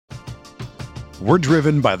We're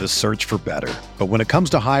driven by the search for better. But when it comes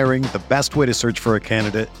to hiring, the best way to search for a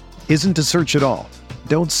candidate isn't to search at all.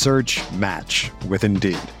 Don't search, match with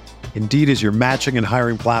Indeed. Indeed is your matching and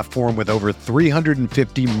hiring platform with over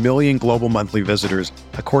 350 million global monthly visitors,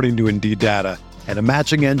 according to Indeed data, and a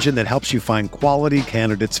matching engine that helps you find quality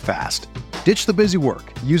candidates fast. Ditch the busy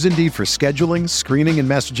work. Use Indeed for scheduling, screening, and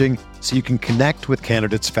messaging so you can connect with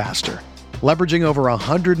candidates faster. Leveraging over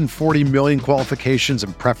 140 million qualifications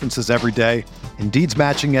and preferences every day, Indeed's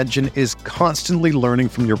matching engine is constantly learning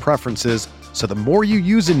from your preferences, so the more you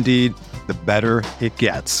use Indeed, the better it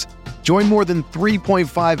gets. Join more than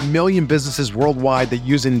 3.5 million businesses worldwide that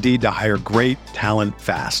use Indeed to hire great talent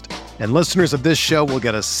fast. And listeners of this show will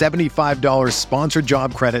get a $75 sponsored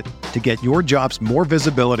job credit to get your jobs more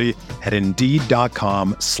visibility at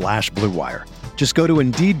Indeed.com/Blue Wire. Just go to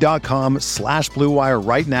Indeed.com/Blue Wire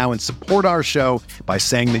right now and support our show by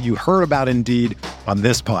saying that you heard about Indeed on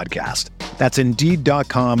this podcast. That's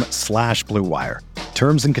Indeed.com/Blue Wire.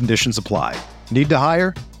 Terms and conditions apply. Need to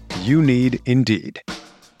hire? You need Indeed.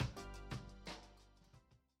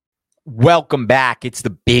 Welcome back. It's the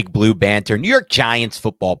Big Blue Banter, New York Giants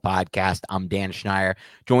football podcast. I'm Dan Schneier,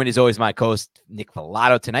 joined as always my co-host Nick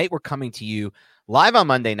Pilato. Tonight we're coming to you live on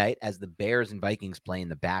Monday night as the Bears and Vikings play in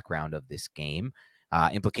the background of this game.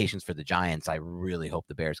 Implications for the Giants. I really hope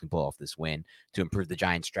the Bears can pull off this win to improve the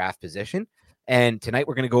Giants' draft position. And tonight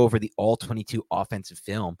we're going to go over the All-22 offensive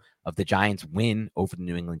film of the Giants' win over the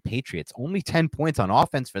New England Patriots. Only 10 points on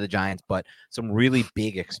offense for the Giants, but some really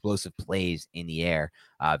big explosive plays in the air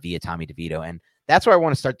via Tommy Devito. And that's where I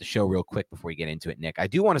want to start the show real quick before we get into it, Nick. I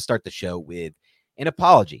do want to start the show with an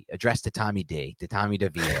apology addressed to Tommy D, to Tommy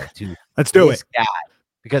DeVito, to Let's do it. Guy.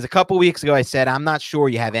 Because a couple weeks ago I said, I'm not sure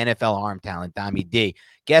you have NFL arm talent, Tommy D.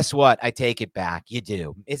 Guess what? I take it back. You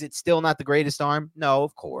do. Is it still not the greatest arm? No,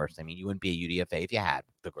 of course. I mean, you wouldn't be a UDFA if you had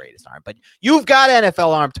the greatest arm. But you've got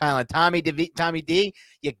NFL arm talent, Tommy D.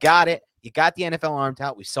 You got it. You got the NFL arm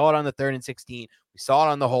talent. We saw it on the 3rd and 16. We saw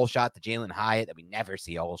it on the hole shot to Jalen Hyatt that we never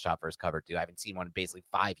see a hole shot versus cover to. I haven't seen one in basically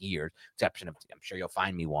 5 years, exception of, I'm sure you'll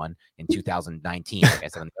find me one in 2019, like I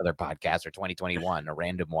said on the other podcast, or 2021, a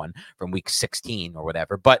random one from week 16 or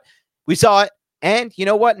whatever. But we saw it. And you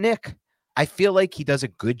know what, Nick? I feel like he does a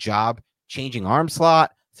good job changing arm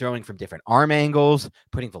slot, throwing from different arm angles,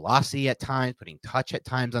 putting velocity at times, putting touch at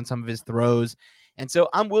times on some of his throws. And so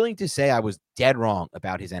I'm willing to say I was dead wrong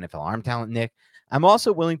about his NFL arm talent, Nick. I'm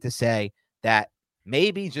also willing to say that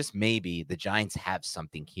maybe, just maybe, the Giants have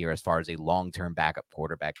something here as far as a long-term backup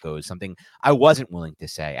quarterback goes, something I wasn't willing to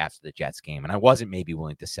say after the Jets game, and I wasn't maybe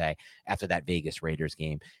willing to say after that Vegas Raiders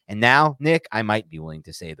game. And now, Nick, I might be willing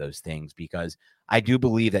to say those things because I do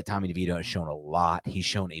believe that Tommy DeVito has shown a lot. He's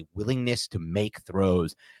shown a willingness to make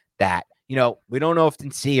throws that, you know, we don't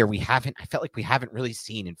often see, or I felt like we haven't really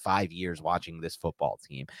seen in 5 years watching this football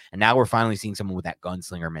team. And now we're finally seeing someone with that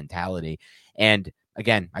gunslinger mentality. And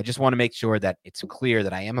again, I just want to make sure that it's clear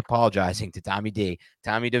that I am apologizing to Tommy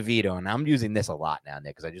DeVito, and I'm using this a lot now,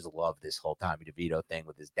 Nick, because I just love this whole Tommy DeVito thing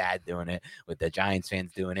with his dad doing it, with the Giants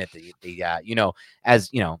fans doing it. You know, as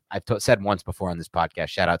you know, I've said once before on this podcast,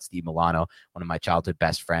 shout out Steve Milano, one of my childhood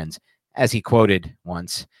best friends, as he quoted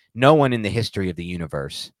once, "No one in the history of the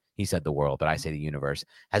universe," he said the world, but I say the universe,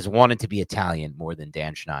 "has wanted to be Italian more than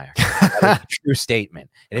Dan Schneier." That is a true statement.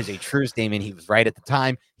 It is a true statement. He was right at the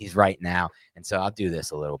time. He's right now. And so I'll do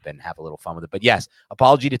this a little bit and have a little fun with it. But yes,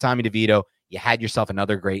 apology to Tommy DeVito. You had yourself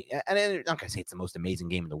another great, and I'm not going to say it's the most amazing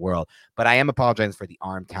game in the world, but I am apologizing for the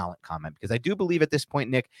arm talent comment because I do believe at this point,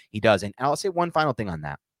 Nick, he does. And I'll say one final thing on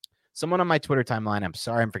that. Someone on my Twitter timeline, I'm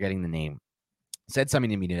sorry I'm forgetting the name, said something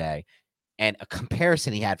to me today. And a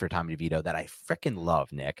comparison he had for Tommy DeVito that I freaking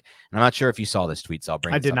love, Nick. And I'm not sure if you saw this tweet, so I'll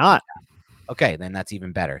bring it up. I did not. Okay, then that's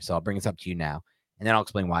even better. So I'll bring this up to you now, and then I'll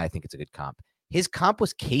explain why I think it's a good comp. His comp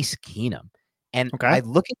was Case Keenum. And I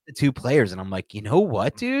look at the two players, and I'm like, you know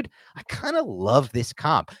what, dude? I kind of love this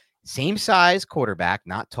comp. Same size quarterback,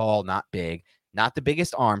 not tall, not big. Not the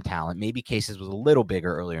biggest arm talent. Maybe Cases was a little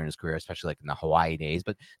bigger earlier in his career, especially like in the Hawaii days,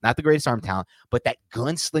 but not the greatest arm talent. But that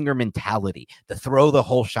gunslinger mentality, the throw the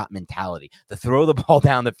whole shot mentality, the throw the ball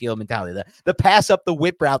down the field mentality, the pass up the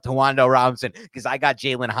whip route to Wando Robinson because I got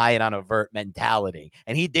Jalen Hyatt on a vert mentality.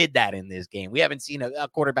 And he did that in this game. We haven't seen a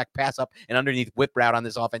quarterback pass up and underneath whip route on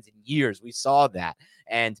this offense in years. We saw that.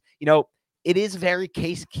 And, you know, it is very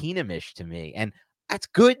Case Keenum-ish to me. And that's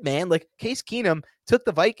good, man. Like Case Keenum took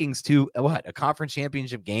the Vikings to a conference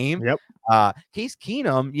championship game. Yep. Case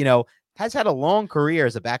Keenum, you know, has had a long career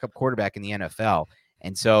as a backup quarterback in the NFL.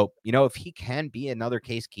 And so, if he can be another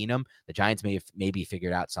Case Keenum, the Giants may have maybe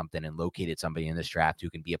figured out something and located somebody in this draft who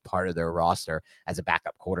can be a part of their roster as a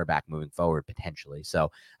backup quarterback moving forward, potentially.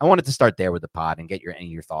 So I wanted to start there with the pod and get any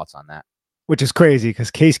of your thoughts on that. Which is crazy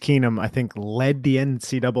because Case Keenum, I think, led the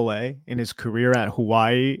NCAA in his career at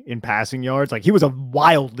Hawaii in passing yards. Like, he was a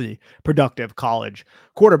wildly productive college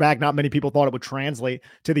quarterback. Not many people thought it would translate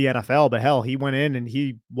to the NFL, but hell, he went in and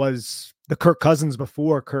he was the Kirk Cousins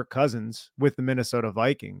before Kirk Cousins with the Minnesota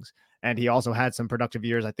Vikings. And he also had some productive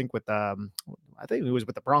years, I think, I think he was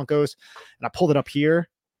with the Broncos. And I pulled it up here.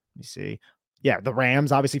 Let me see. Yeah, the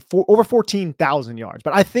Rams, obviously, over 14,000 yards.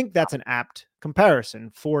 But I think that's an apt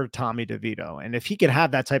comparison for Tommy DeVito. And if he could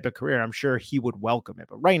have that type of career, I'm sure he would welcome it.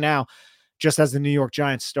 But right now, just as the New York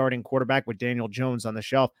Giants starting quarterback with Daniel Jones on the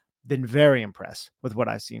shelf, been very impressed with what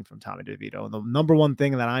I've seen from Tommy DeVito. And the number one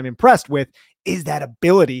thing that I'm impressed with is that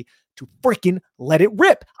ability to freaking let it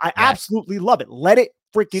rip. I absolutely love it. Let it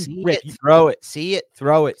freaking rip. Throw it. See it,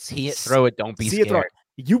 throw it. See it, throw it. Don't be scared.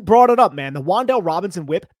 You brought it up, man. The Wan'Dale Robinson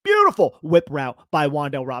whip, beautiful whip route by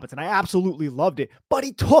Wan'Dale Robinson. I absolutely loved it, but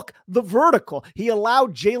he took the vertical. He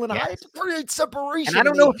allowed Jalen Hyatt to create separation. And I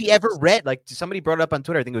don't know if he ever read, like somebody brought it up on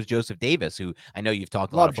Twitter. I think it was Joseph Davis, who I know you've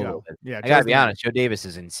talked a lot of football. Yeah, I gotta be honest. Joe Davis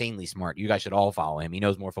is insanely smart. You guys should all follow him. He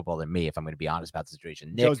knows more football than me, if I'm going to be honest about the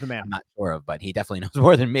situation. Nick, Joe's the man. I'm not sure of, but he definitely knows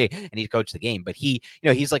more than me, and he's coached the game. But he,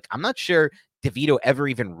 he's like, I'm not sure DeVito ever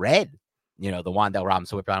even read the Wan'Dale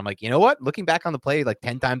Robinson whip route. I'm like, you know what? Looking back on the play like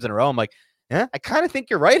 10 times in a row, I'm like, yeah, I kind of think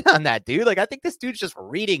you're right on that, dude. Like, I think this dude's just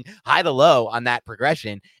reading high to low on that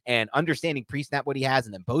progression and understanding pre-snap what he has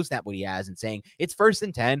and then post-snap what he has and saying, it's 1st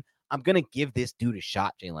and 10. I'm going to give this dude a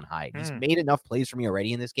shot, Jalen Hyatt. He's made enough plays for me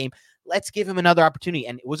already in this game. Let's give him another opportunity.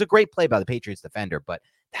 And it was a great play by the Patriots defender, but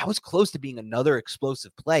that was close to being another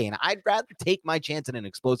explosive play. And I'd rather take my chance in an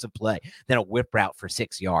explosive play than a whip route for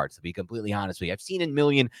 6 yards, to be completely honest with you. I've seen a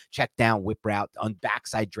million check down whip route on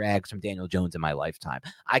backside drags from Daniel Jones in my lifetime.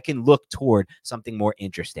 I can look toward something more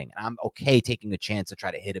interesting. And I'm okay taking a chance to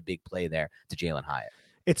try to hit a big play there to Jalen Hyatt.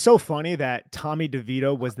 It's so funny that Tommy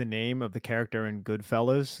DeVito was the name of the character in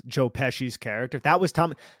Goodfellas, Joe Pesci's character. That was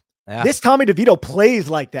Tommy. Yeah. This Tommy DeVito plays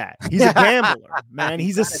like that. He's a gambler, man.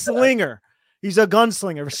 He's a slinger. He's a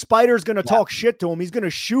gunslinger. If Spider's going to talk shit to him, he's going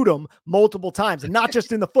to shoot him multiple times, and not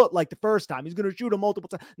just in the foot like the first time. He's going to shoot him multiple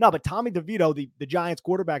times. No, but Tommy DeVito, the Giants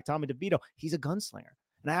quarterback, Tommy DeVito, he's a gunslinger.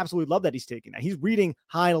 And I absolutely love that he's taking that. He's reading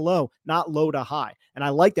high to low, not low to high. And I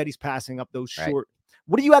like that he's passing up those short.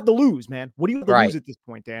 What do you have to lose, man? What do you have to lose at this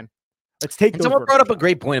point, Dan? Let's take those. Someone brought up a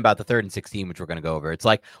great point about the 3rd and 16, which we're going to go over. It's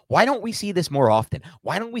like, why don't we see this more often?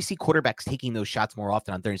 Why don't we see quarterbacks taking those shots more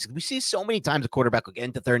often on 3rd and 16? We see so many times a quarterback will get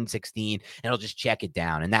into 3rd and 16 and he'll just check it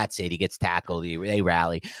down, and that's it. He gets tackled. They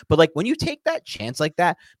rally. But like, when you take that chance like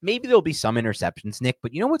that, maybe there'll be some interceptions, Nick.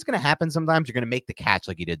 But you know what's going to happen sometimes? You're going to make the catch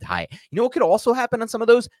like you did to Hyatt. You know what could also happen on some of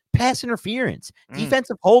those? Pass interference,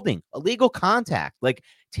 defensive holding, illegal contact. Like,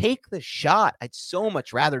 take the shot. I'd so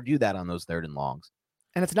much rather do that on those 3rd and longs.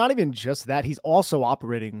 And it's not even just that. He's also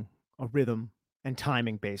operating a rhythm and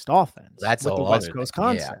timing based offense. That's with the West Coast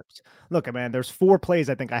concepts. Yeah. Look, man, there's 4 plays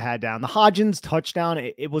I think I had down. The Hodgins touchdown,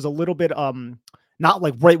 it was a little bit not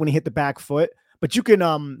like right when he hit the back foot, but you can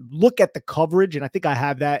look at the coverage, and I think I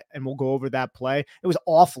have that, and we'll go over that play. It was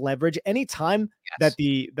off leverage. Anytime that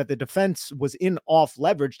the defense was in off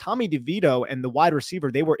leverage, Tommy DeVito and the wide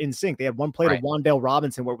receiver, they were in sync. They had one play to Wan'Dale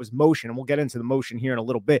Robinson where it was motion, and we'll get into the motion here in a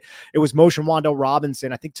little bit. It was motion Wan'Dale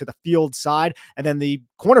Robinson, I think, to the field side, and then the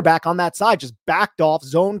cornerback on that side just backed off,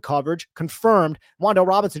 zone coverage, confirmed. Wan'Dale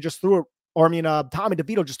Robinson just threw it. Tommy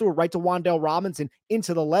DeVito just threw it right to Wan'Dale Robinson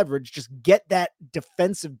into the leverage. Just get that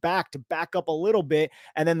defensive back to back up a little bit.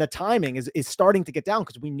 And then the timing is starting to get down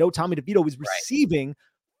because we know Tommy DeVito is receiving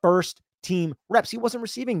first team reps. He wasn't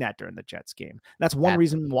receiving that during the Jets game. That's one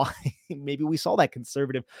reason why maybe we saw that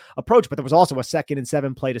conservative approach. But there was also a 2nd and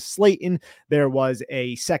 7 play to Slayton. There was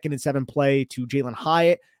a 2nd and 7 play to Jalen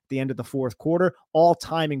Hyatt at the end of the 4th quarter, all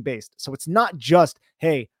timing based. So it's not just,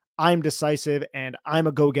 hey, I'm decisive and I'm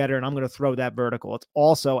a go-getter and I'm going to throw that vertical. It's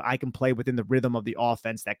also, I can play within the rhythm of the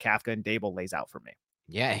offense that Kafka and Dable lays out for me.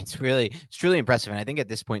 Yeah, it's truly impressive. And I think at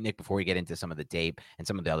this point, Nick, before we get into some of the tape and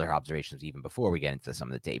some of the other observations, even before we get into some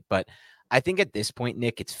of the tape, but I think at this point,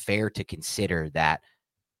 Nick, it's fair to consider that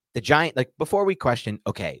the Giant, like before we question,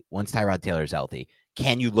 okay, once Tyrod Taylor's healthy,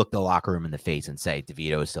 can you look the locker room in the face and say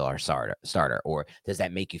DeVito is still our starter? Or does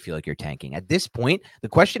that make you feel like you're tanking? At this point, the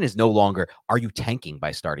question is no longer, are you tanking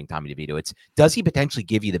by starting Tommy DeVito? It's, does he potentially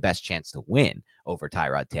give you the best chance to win over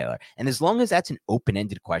Tyrod Taylor. And as long as that's an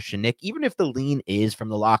open-ended question, Nick, even if the lean is from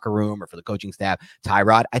the locker room or for the coaching staff,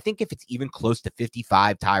 Tyrod, I think if it's even close to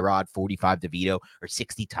 55 Tyrod, 45 DeVito, or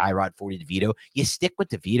 60 Tyrod, 40 DeVito, you stick with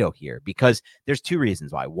DeVito here because there's two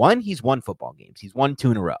reasons why. One, he's won football games. He's won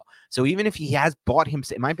 2 in a row. So even if he has bought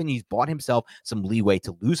himself, in my opinion, he's bought himself some leeway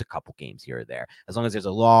to lose a couple games here or there, as long as there's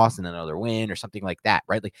a loss and another win or something like that,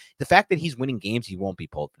 right? Like the fact that he's winning games, he won't be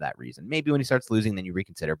pulled for that reason. Maybe when he starts losing, then you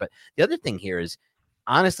reconsider. But the other thing here is,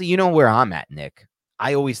 honestly, you know where I'm at, Nick.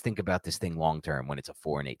 I always think about this thing long term when it's a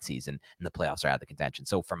 4-8 season and the playoffs are out of the contention.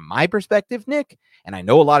 So from my perspective, Nick, and I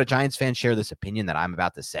know a lot of Giants fans share this opinion that I'm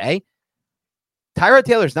about to say, Tyrod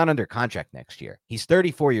Taylor's not under contract next year. He's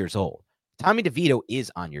 34 years old. Tommy DeVito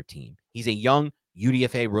is on your team. He's a young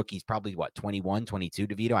UDFA rookie. He's probably, 21, 22,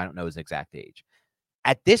 DeVito? I don't know his exact age.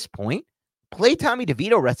 At this point, play Tommy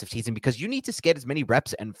DeVito rest of season because you need to get as many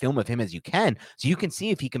reps and film of him as you can so you can see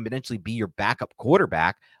if he can potentially be your backup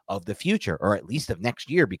quarterback of the future or at least of next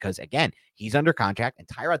year because, again, he's under contract and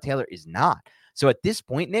Tyrod Taylor is not. So at this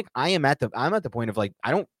point, Nick, I'm at the point of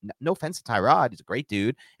no offense to Tyrod, he's a great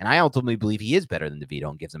dude, and I ultimately believe he is better than DeVito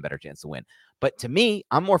and gives him a better chance to win. But to me,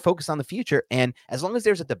 I'm more focused on the future, and as long as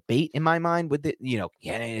there's a debate in my mind with it,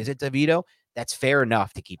 is it DeVito? That's fair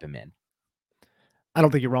enough to keep him in. I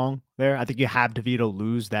don't think you're wrong there. I think you have DeVito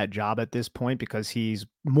lose that job at this point because he's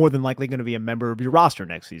more than likely going to be a member of your roster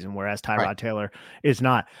next season, whereas Tyrod Taylor is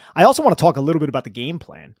not. I also want to talk a little bit about the game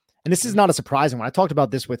plan. And this is not a surprising one. I talked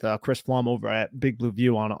about this with Chris Flum over at Big Blue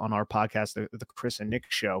View on our podcast, the Chris and Nick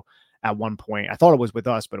show at one point. I thought it was with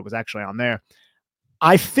us, but it was actually on there.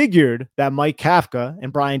 I figured that Mike Kafka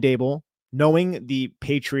and Brian Dable, knowing the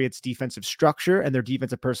Patriots' defensive structure and their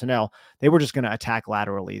defensive personnel, they were just going to attack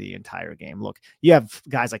laterally the entire game. Look, you have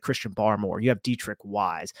guys like Christian Barmore, you have Dietrich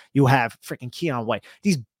Wise, you have freaking Keon White,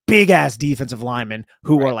 these big-ass defensive linemen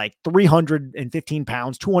who are like 315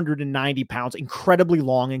 pounds, 290 pounds, incredibly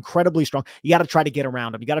long, incredibly strong. You got to try to get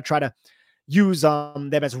around them. You got to try to use them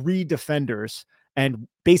as read defenders and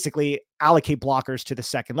basically allocate blockers to the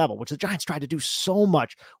second level, which the Giants tried to do so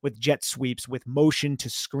much with jet sweeps, with motion to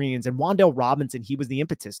screens. And Wan'Dale Robinson, he was the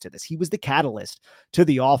impetus to this. He was the catalyst to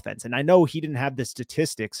the offense. And I know he didn't have the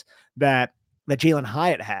statistics that Jalen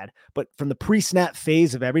Hyatt had, but from the pre-snap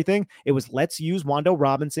phase of everything, it was let's use Wan'Dale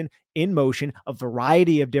Robinson in motion, a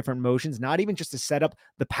variety of different motions, not even just to set up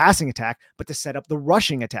the passing attack, but to set up the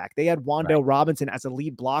rushing attack. They had Wan'Dale Robinson as a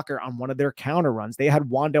lead blocker on one of their counter runs. They had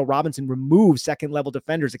Wan'Dale Robinson remove second-level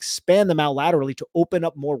defenders, expand them out laterally to open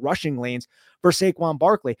up more rushing lanes for Saquon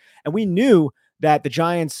Barkley. And we knew that the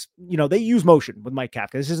Giants, they use motion with Mike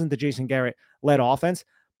Kafka. This isn't the Jason Garrett-led offense.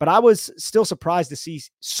 But I was still surprised to see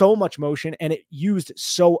so much motion and it used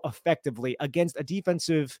so effectively against a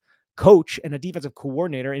defensive coach and a defensive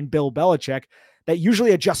coordinator in Bill Belichick that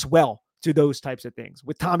usually adjusts well to those types of things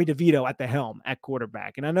with Tommy DeVito at the helm at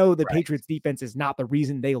quarterback. And I know the Patriots defense is not the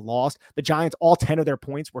reason they lost. The Giants, all 10 of their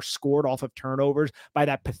points were scored off of turnovers by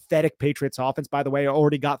that pathetic Patriots offense. By the way, I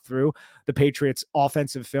already got through the Patriots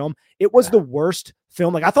offensive film. It was the worst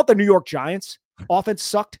film. Like I thought the New York Giants offense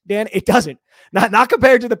sucked, Dan. It doesn't. Not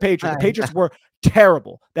compared to the Patriots. The Patriots were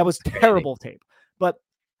terrible. That was terrible tape. But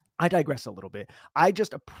I digress a little bit. I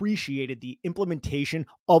just appreciated the implementation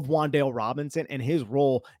of Wan'Dale Robinson and his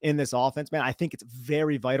role in this offense, man. I think it's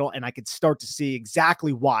very vital, and I could start to see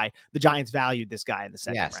exactly why the Giants valued this guy in the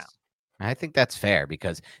second round. I think that's fair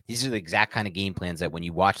because these are the exact kind of game plans that when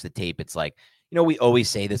you watch the tape, it's like, we always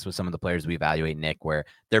say this with some of the players we evaluate, Nick, where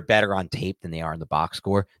they're better on tape than they are in the box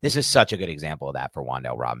score. This is such a good example of that for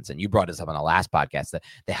Wan'Dale Robinson. You brought this up on the last podcast,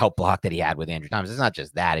 the help block that he had with Andrew Thomas. It's not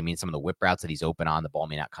just that. I mean, some of the whip routes that he's open on, the ball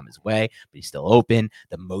may not come his way, but he's still open.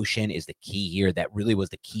 The motion is the key here. That really was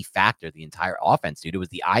the key factor, the entire offense, dude. It was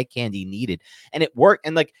the eye candy needed, and it worked.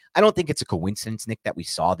 And I don't think it's a coincidence, Nick, that we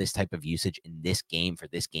saw this type of usage in this game for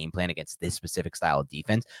this game plan against this specific style of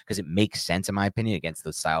defense, because it makes sense, in my opinion, against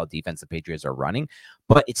the style of defense the Patriots are running.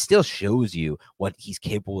 But it still shows you what he's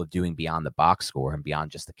capable of doing beyond the box score and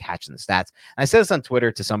beyond just the catch and the stats. And I said this on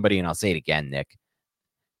Twitter to somebody, and I'll say it again, Nick.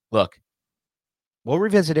 Look, we'll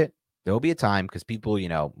revisit it. There'll be a time because people,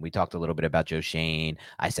 we talked a little bit about Joe Shane.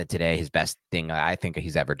 I said today his best thing I think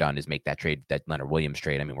he's ever done is make that trade, that Leonard Williams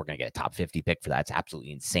trade. I mean, we're going to get a top 50 pick for that. It's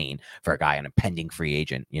absolutely insane for a guy on a pending free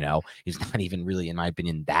agent. He's not even really, in my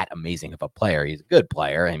opinion, that amazing of a player. He's a good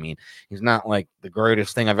player. I mean, he's not like the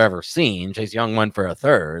greatest thing I've ever seen. Chase Young won for a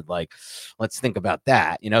third. Let's think about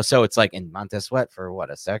that. So it's like, and Montez Sweat for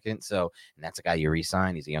a second. So, and that's a guy you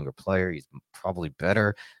re-sign. He's a younger player. He's probably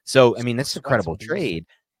better. So, I mean, that's an incredible trade.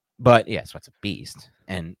 But yeah, Sweat's a beast.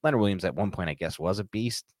 And Leonard Williams at one point, I guess, was a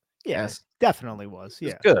beast. Yes, definitely was.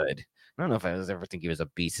 Yeah. Good. I don't know if I ever think he was a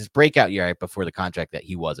beast. His breakout year right before the contract that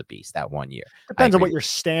he was a beast that 1 year. Depends on what your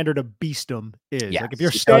standard of beastdom is. Yes, Like if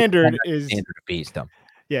your standard is standard of beastdom.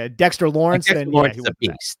 Yeah, Dexter Lawrence, Dexter then Lawrence he is a was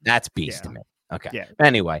beast. That's beast to me. Okay. Yeah. But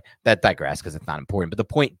anyway, that digress because it's not important. But the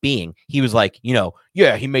point being, he was like,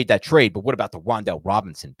 yeah, he made that trade, but what about the Wan'Dale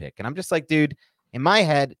Robinson pick? And I'm just like, dude, in my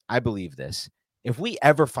head, I believe this. If we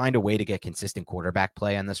ever find a way to get consistent quarterback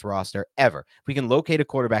play on this roster, if we can locate a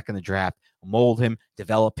quarterback in the draft, mold him,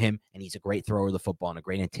 develop him, and he's a great thrower of the football and a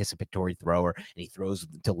great anticipatory thrower, and he throws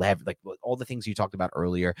to leverage, like all the things you talked about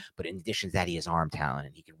earlier. But in addition to that, he has arm talent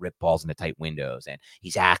and he can rip balls into tight windows and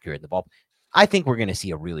he's accurate. The ball. I think we're going to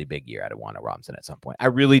see a really big year out of Wan'Dale Robinson at some point. I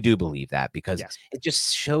really do believe that because it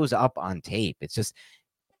just shows up on tape. It's just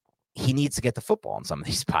he needs to get the football in some of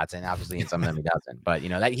these spots, and obviously in some of them he doesn't. But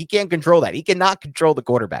that he can't control that. He cannot control the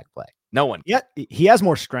quarterback play. No one. Yeah, he has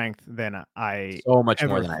more strength than so much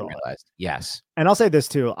more than I realized. Yes, and I'll say this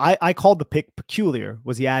too. I called the pick peculiar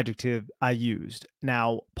was the adjective I used.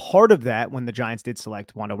 Now, part of that when the Giants did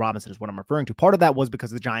select Wan'Dale Robinson is what I'm referring to. Part of that was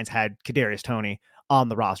because the Giants had Kadarius Toney on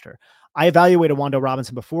the roster. I evaluated Wan'Dale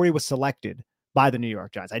Robinson before he was selected by the New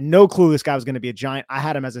York Giants. I had no clue this guy was going to be a Giant. I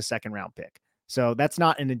had him as a second-round pick. So that's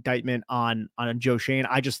not an indictment on Joe Schoen.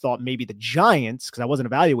 I just thought maybe the Giants, because I wasn't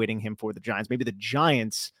evaluating him for the Giants, maybe the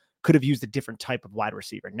Giants could have used a different type of wide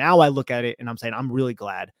receiver. Now I look at it and I'm saying I'm really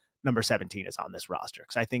glad number 17 is on this roster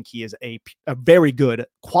because I think he is a very good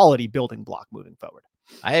quality building block moving forward.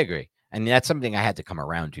 I agree. And that's something I had to come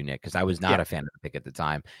around to, Nick, because I was not a fan of the pick at the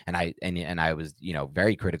time. And I was,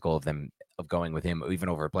 very critical of them of going with him, even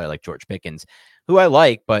over a player like George Pickens, who I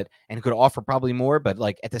like, and could offer probably more. But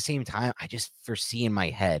like at the same time, I just foresee in my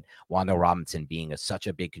head Wan'Dale Robinson being such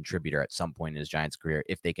a big contributor at some point in his Giants career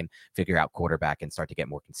if they can figure out quarterback and start to get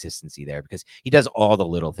more consistency there because he does all the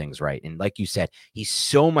little things right. And like you said, he's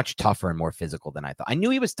so much tougher and more physical than I thought. I knew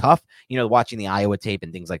he was tough, watching the Iowa tape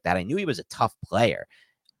and things like that. I knew he was a tough player.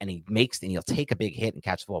 And he'll take a big hit and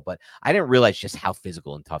catch the ball. But I didn't realize just how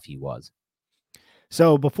physical and tough he was.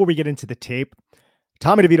 So before we get into the tape,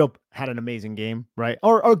 Tommy DeVito had an amazing game, right?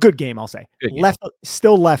 Or a good game, I'll say.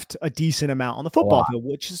 Still left a decent amount on the football field,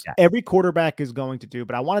 which is every quarterback is going to do.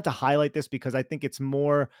 But I wanted to highlight this because I think it's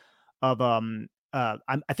more of an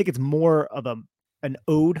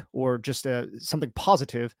ode or just something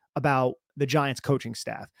positive about the Giants coaching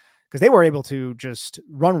staff. Because they were able to just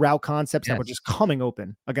run route concepts that were just coming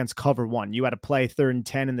open against cover one. You had to play 3rd and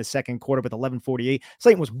 10 in the second quarter with 11:48.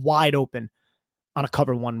 Slayton was wide open on a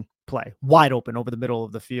cover one play, wide open over the middle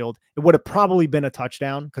of the field. It would have probably been a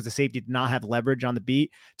touchdown because the safety did not have leverage on the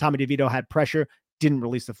beat. Tommy DeVito had pressure, didn't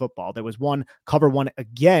release the football. There was one cover one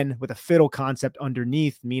again with a fiddle concept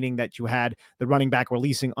underneath, meaning that you had the running back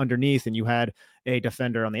releasing underneath and you had a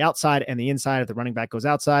defender on the outside and the inside. If the running back goes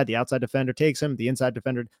outside, the outside defender takes him. The inside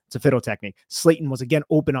defender, it's a fiddle technique. Slayton was again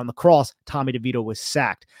open on the cross. Tommy DeVito was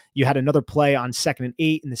sacked. You had another play on 2nd and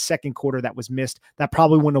 8 in the second quarter that was missed. That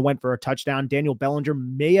probably wouldn't have went for a touchdown. Daniel Bellinger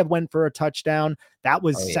may have went for a touchdown. That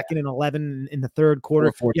was 2nd and 11 in the third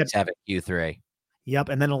quarter. 47 Q3. Yep.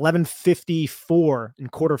 And then 11:54 in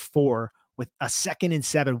quarter 4 with a 2nd and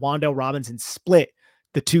 7. Wan'Dale Robinson split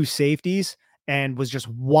the two safeties and was just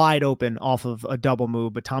wide open off of a double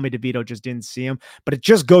move, but Tommy DeVito just didn't see him. But it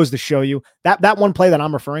just goes to show you that one play that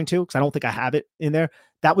I'm referring to, because I don't think I have it in there,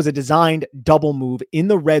 that was a designed double move in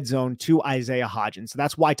the red zone to Isaiah Hodgins. So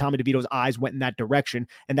that's why Tommy DeVito's eyes went in that direction.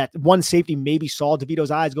 And that one safety maybe saw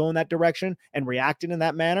DeVito's eyes go in that direction and reacted in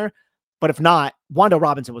that manner. But if not, Wan'Dale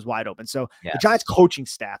Robinson was wide open. So the Giants coaching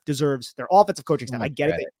staff deserves their offensive coaching staff. I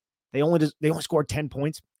get it. They only scored 10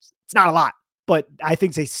 points. It's not a lot, but I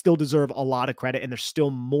think they still deserve a lot of credit, and there's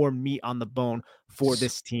still more meat on the bone for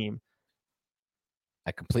this team.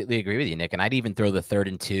 I completely agree with you, Nick. And I'd even throw the 3rd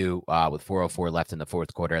and 2 with 4:04 left in the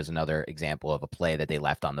fourth quarter as another example of a play that they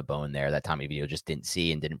left on the bone there that Tommy DeVito just didn't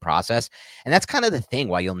see and didn't process. And that's kind of the thing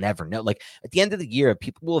why you'll never know. Like at the end of the year,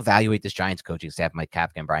 people will evaluate this Giants coaching staff, Mike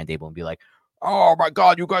Kafka and Brian Daboll, and be like, oh my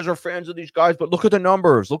God, you guys are fans of these guys, but look at the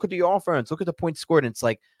numbers, look at the offense, look at the points scored. And it's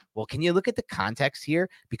like, well, can you look at the context here?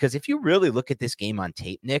 Because if you really look at this game on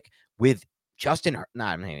tape, Nick, with Justin, I'm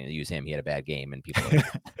not going to use him. He had a bad game, and people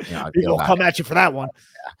will come at you for that one.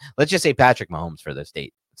 Let's just say Patrick Mahomes for the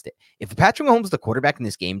state. If Patrick Mahomes is the quarterback in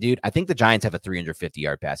this game, dude, I think the Giants have a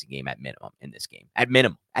 350-yard passing game at minimum in this game. At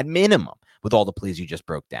minimum, with all the plays you just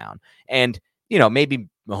broke down. And, maybe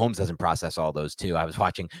Mahomes doesn't process all those too. I was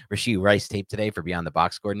watching Rashee Rice tape today for Beyond the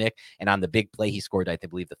Box Score, Nick, and on the big play, he scored, I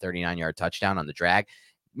believe, the 39-yard touchdown on the drag.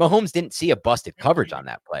 Mahomes didn't see a busted coverage on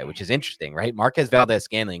that play, which is interesting, right? Marquez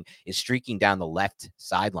Valdez-Scantling is streaking down the left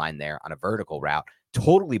sideline there on a vertical route.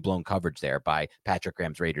 totally blown coverage there by Patrick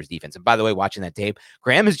Graham's Raiders defense. And by the way, watching that tape,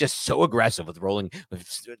 Graham is just so aggressive with rolling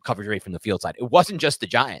with coverage rate from the field side. It wasn't just the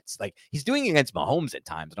Giants. Like, he's doing it against Mahomes at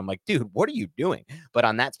times. And I'm like, dude, what are you doing? But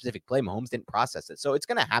on that specific play, Mahomes didn't process it. So it's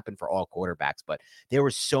going to happen for all quarterbacks. But there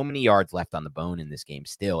were so many yards left on the bone in this game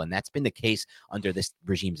still. And that's been the case under this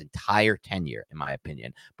regime's entire tenure, in my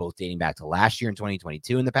opinion, both dating back to last year in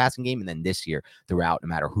 2022 in the passing game and then this year throughout, no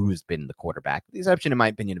matter who's been the quarterback. The exception, in my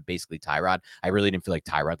opinion, of basically Tyrod. I really didn't feel like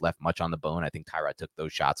Tyrod left much on the bone. I think Tyrod took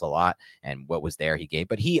those shots a lot, and what was there he gave.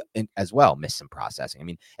 But he as well missed some processing. I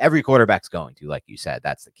mean, every quarterback's going to, like you said,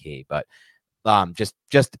 that's the key. But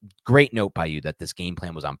just great note by you that this game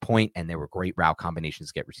plan was on point and there were great route combinations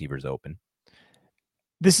to get receivers open.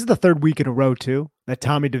 This is the third week in a row, too, that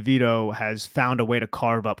Tommy DeVito has found a way to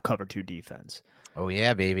carve up cover 2 defense. Oh,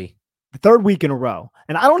 yeah, baby. The third week in a row.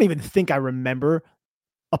 And I don't even think I remember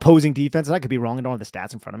opposing defense, and I could be wrong, I don't have the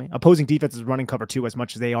stats in front of me. Opposing defense is running cover 2 as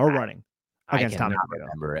much as they are running against Tommy DeVito.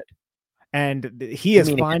 Remember it. And he is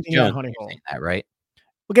finding that honey hole. That, right?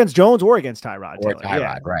 Against Jones or against Tyrod.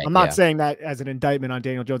 Yeah. Right. I'm not saying that as an indictment on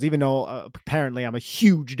Daniel Jones, even though apparently I'm a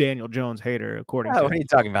huge Daniel Jones hater, according to. What are you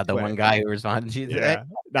talking about? The one guy who responded to you today? Yeah.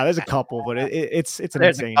 No, there's a couple, but it's an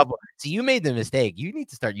There's insane. A couple. So you made the mistake. You need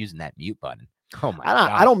to start using that mute button. Oh my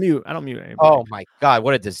God. I don't mute anybody. Oh my God.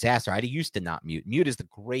 What a disaster. I used to not mute. Mute is the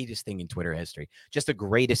greatest thing in Twitter history. Just the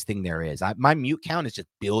greatest thing there is. My mute count is just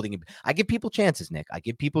building. I give people chances, Nick. I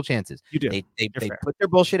give people chances. You do. They put their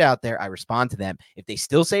bullshit out there. I respond to them. If they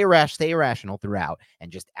still stay irrational throughout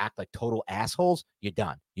and just act like total assholes, you're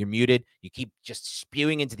done. You're muted. You keep just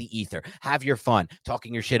spewing into the ether. Have your fun.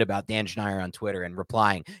 Talking your shit about Dan Schneider on Twitter and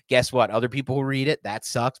replying. Guess what? Other people will read it. That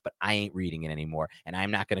sucks, but I ain't reading it anymore. And I'm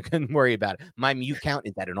not going to worry about it. My mute count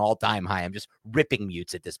is at an all-time high. I'm just ripping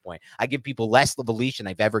mutes at this point. I give people less of a leash than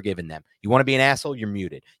I've ever given them. You want to be an asshole? You're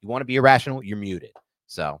muted. You want to be irrational? You're muted.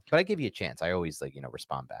 So, but I give you a chance. I always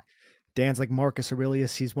respond back. Dan's like Marcus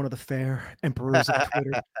Aurelius. He's one of the fair emperors of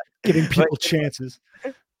Twitter, giving people chances.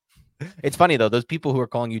 It's funny, though. Those people who are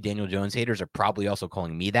calling you Daniel Jones haters are probably also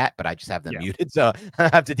calling me that, but I just have them muted, so I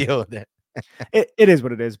have to deal with it. It is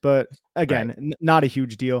what it is, but again, not a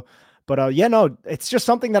huge deal. But it's just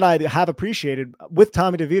something that I have appreciated with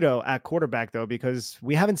Tommy DeVito at quarterback, though, because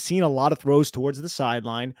we haven't seen a lot of throws towards the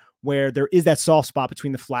sideline where there is that soft spot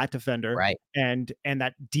between the flat defender and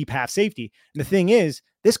that deep half safety. And the thing is,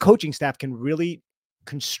 this coaching staff can really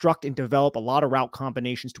construct and develop a lot of route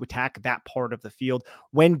combinations to attack that part of the field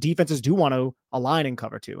when defenses do want to align in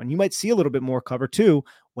cover 2. And you might see a little bit more cover 2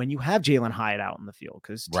 when you have Jalen Hyatt out in the field,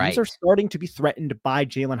 because teams are starting to be threatened by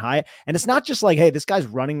Jalen Hyatt. And it's not just like, hey, this guy's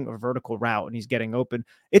running a vertical route and he's getting open.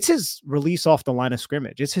 It's his release off the line of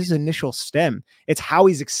scrimmage. It's his initial stem. It's how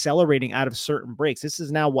he's accelerating out of certain breaks. This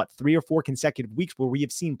is now 3 or 4 consecutive weeks where we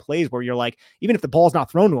have seen plays where you're like, even if the ball's not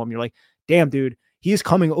thrown to him, you're like, damn, dude, he is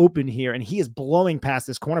coming open here, and he is blowing past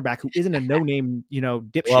this cornerback who isn't a no-name,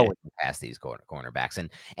 dipshit. Blowing past these cornerbacks.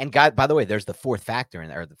 And God, by the way, there's the fourth factor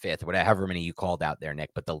or the fifth, or however many you called out there,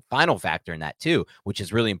 Nick. But the final factor in that too, which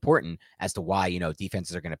is really important as to why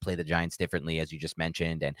defenses are going to play the Giants differently, as you just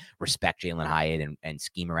mentioned, and respect Jalen Hyatt and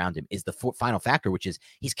scheme around him, is the final factor, which is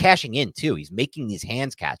he's cashing in too. He's making these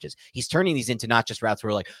hands catches. He's turning these into not just routes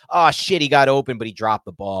where like, oh shit, he got open, but he dropped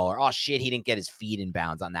the ball, or oh shit, he didn't get his feet in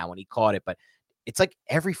bounds on that one. He caught it, but it's like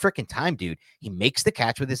every freaking time, dude, he makes the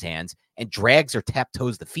catch with his hands and drags or tap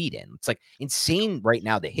toes the feet in. It's like insane right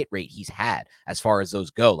now, the hit rate he's had as far as those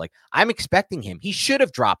go. Like, I'm expecting him. He should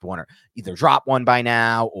have dropped one, or either dropped one by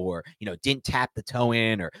now, or, didn't tap the toe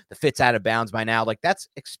in, or the fit's out of bounds by now. Like, that's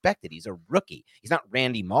expected. He's a rookie. He's not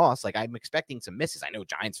Randy Moss. Like, I'm expecting some misses. I know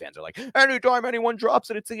Giants fans are like, anytime anyone drops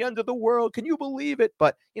it, it's the end of the world. Can you believe it?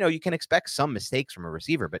 But, you can expect some mistakes from a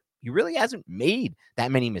receiver, but he really hasn't made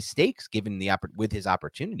that many mistakes given with his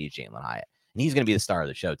opportunity, Jalen Hyatt. And he's going to be the star of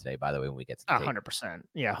the show today, by the way, when we get to the 100%.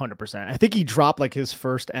 Yeah, 100%. I think he dropped his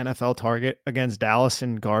first NFL target against Dallas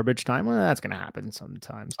in garbage time. Well, that's going to happen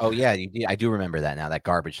sometimes. Oh, yeah. I do remember that now, that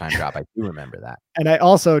garbage time drop. I do remember that. And I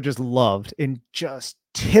also just loved, in just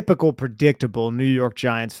typical, predictable New York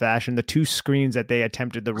Giants fashion, the 2 screens that they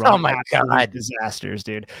attempted to run. Oh, my God. Disasters,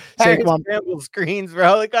 dude. Saquon screens,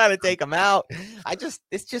 bro. They got to take them out.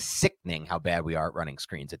 It's just sickening how bad we are at running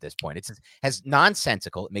screens at this point. It's as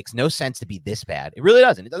nonsensical. It makes no sense to be this bad. It really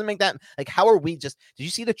doesn't. It doesn't make that. Like, how are we did you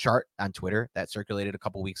see the chart on Twitter that circulated a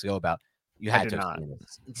couple weeks ago about You I had did to have not. seen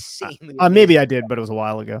this. It's insanely Maybe I amazing. did, but it was a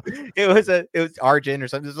while ago. It was Arjun or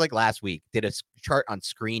something. This was like last week. Did a chart on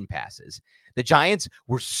screen passes. The Giants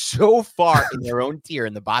were so far in their own tier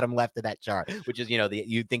in the bottom left of that chart, which is,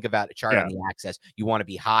 you think about a chart on the axis. You want to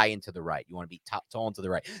be high and to the right. You want to be tall and to the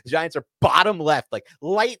right. The Giants are bottom left, like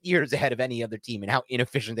light years ahead of any other team, and how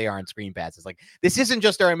inefficient they are in screen passes. Like, this isn't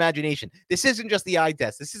just our imagination. This isn't just the eye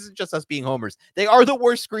test. This isn't just us being homers. They are the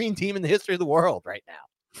worst screen team in the history of the world right now.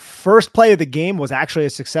 First play of the game was actually a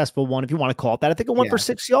successful one, if you want to call it that. I think it went for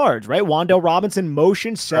 6 yards, right? Wandale Robinson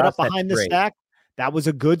motion set up behind the stack. That was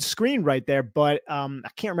a good screen right there, but I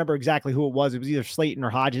can't remember exactly who it was. It was either Slayton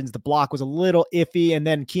or Hodgins. The block was a little iffy, and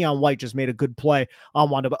then Keon White just made a good play on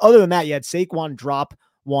Wandale. But other than that, you had Saquon drop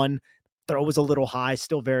one. Throw was a little high,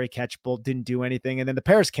 still very catchable, didn't do anything. And then the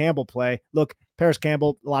Paris Campbell play. Look, Paris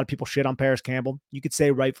Campbell, a lot of people shit on Paris Campbell. You could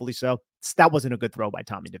say rightfully so. That wasn't a good throw by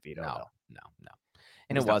Tommy DeVito. No.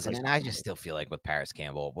 And it wasn't. And I just still feel like with Paris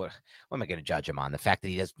Campbell, what am I going to judge him on? The fact that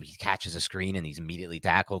he catches a screen and he's immediately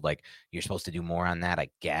tackled. Like, you're supposed to do more on that, I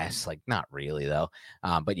guess. Like, not really though.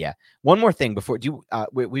 But yeah, one more thing before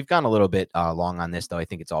we've gone a little bit long on this though. I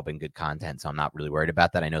think it's all been good content, so I'm not really worried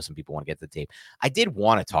about that. I know some people want to get to the tape. I did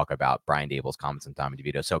want to talk about Brian Dable's comments on Tommy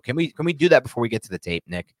DeVito. So can we do that before we get to the tape,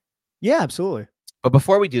 Nick? Yeah, absolutely. But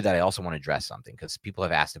before we do that, I also want to address something because people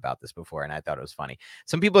have asked about this before, and I thought it was funny.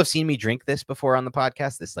 Some people have seen me drink this before on the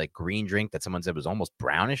podcast, this like green drink that someone said was almost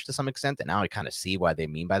brownish to some extent, and now I kind of see why they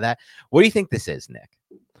mean by that. What do you think this is, Nick?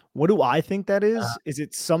 What do I think that is? Is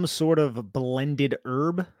it some sort of blended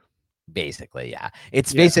herb? Basically, yeah.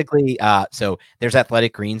 It's basically, so there's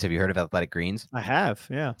Athletic Greens. Have you heard of Athletic Greens? I have,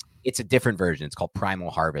 yeah. It's a different version. It's called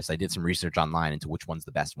Primal Harvest. I did some research online into which ones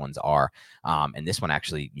the best ones are. And this one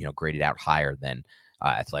actually, graded out higher than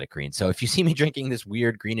Athletic Greens. So if you see me drinking this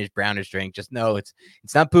weird greenish brownish drink, just know it's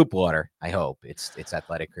not poop water. I hope it's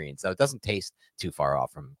Athletic Greens. So it doesn't taste too far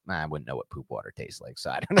off from. I wouldn't know what poop water tastes like. So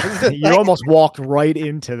I don't know. You almost walked right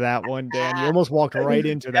into that one, Dan. You almost walked right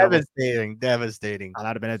into that. Devastating. That would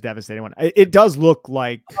have been a devastating one. It does look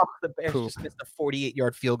like the Bears just missed a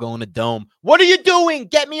 48-yard field goal in a dome. What are you doing?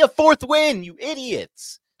 Get me a fourth win, you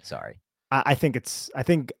idiots. Sorry. I think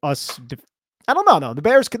us. I don't know. No, the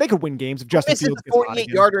Bears they could win games if Justin Fields gets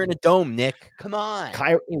 48-yarder in a dome. Nick, come on.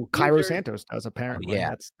 Cairo Santos does apparently.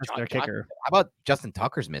 Yeah, that's their kicker. How about Justin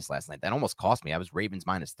Tucker's miss last night? That almost cost me. I was Ravens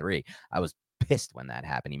 -3. I was pissed when that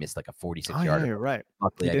happened. He missed like a 46-yarder. Yeah, you're right.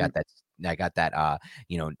 Luckily, I got that.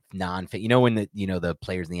 Non-fit. When the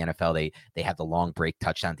players in the NFL they have the long break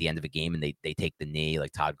touchdown at the end of a game and they take the knee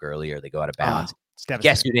like Todd Gurley or they go out of bounds.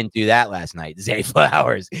 Guess who didn't do that last night? Zay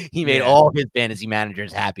Flowers. He made all his fantasy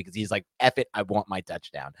managers happy because he's like, F it, I want my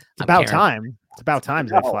touchdown. It's about time. It's about time,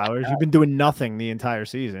 Zay Flowers. You've been doing nothing the entire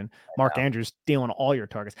season. Mark Andrews stealing all your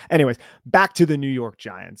targets. Anyways, back to the New York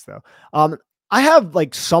Giants, though. I have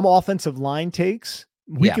like some offensive line takes.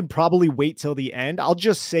 We could probably wait till the end. I'll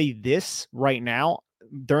just say this right now.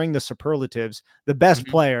 During the superlatives, the best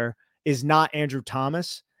player is not Andrew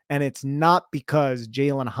Thomas, and it's not because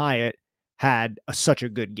Jalen Hyatt had such a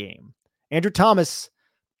good game. Andrew Thomas,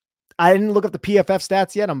 I didn't look up the PFF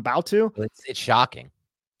stats yet. I'm about to. It's shocking.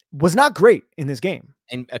 Was not great in this game.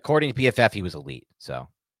 And according to PFF, he was elite. So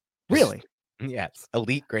really? Yes.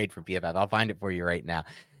 Elite grade for PFF. I'll find it for you right now.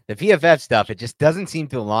 The PFF stuff, it just doesn't seem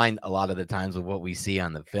to align a lot of the times with what we see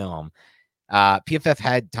on the film. PFF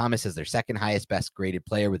had Thomas as their second highest best graded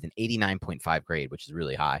player with an 89.5 grade, which is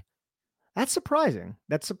really high. That's surprising.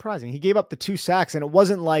 He gave up the 2 sacks, and it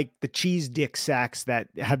wasn't like the cheese dick sacks that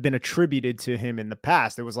have been attributed to him in the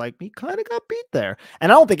past. It was like he kind of got beat there. And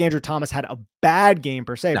I don't think Andrew Thomas had a bad game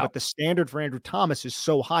per se, but the standard for Andrew Thomas is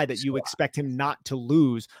so high that you expect him not to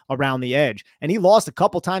lose around the edge. And he lost a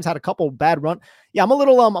couple times, had a couple bad run. Yeah, I'm a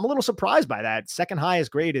little surprised by that. Second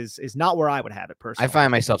highest grade is not where I would have it personally. I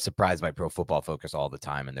find myself surprised by Pro Football Focus all the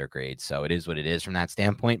time in their grades. So it is what it is from that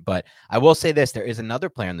standpoint. But I will say this, there is another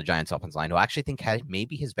player in the Giants offensive line who I actually think had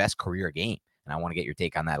maybe his best career game. And I want to get your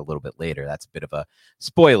take on that a little bit later. That's a bit of a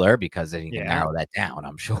spoiler because then you can narrow that down,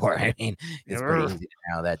 I'm sure. I mean, it's pretty easy to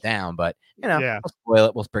narrow that down, but we'll spoil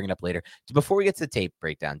it. We'll bring it up later. So before we get to the tape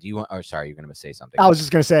breakdown, you're going to say something. I was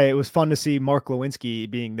just going to say, it was fun to see Mark Lewinsky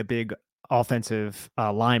being the big offensive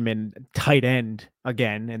lineman tight end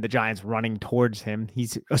again, and the Giants running towards him.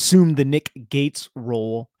 He's assumed the Nick Gates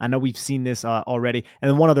role. I know we've seen this already.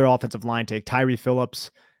 And then one other offensive line take, Tyree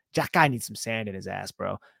Phillips. That guy needs some sand in his ass,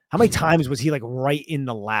 bro. How many times was he like right in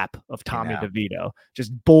the lap of Tommy DeVito?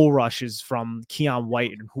 Just bull rushes from Keon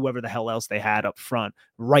White and whoever the hell else they had up front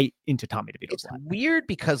right into Tommy DeVito's lap. Weird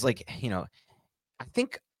because I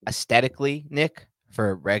think aesthetically, Nick,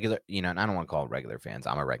 for regular, and I don't want to call it regular fans.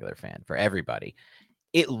 I'm a regular fan. For everybody,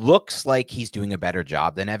 it looks like he's doing a better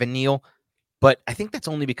job than Evan Neal. But I think that's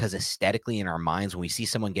only because aesthetically in our minds, when we see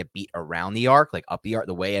someone get beat around the arc, like up the arc,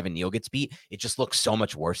 the way Evan Neal gets beat, it just looks so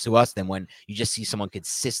much worse to us than when you just see someone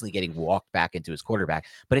consistently getting walked back into his quarterback.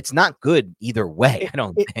 But it's not good either way, I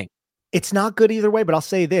don't think. It's not good either way, but I'll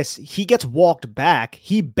say this. He gets walked back.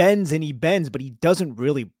 He bends and he bends, but he doesn't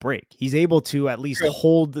really break. He's able to at least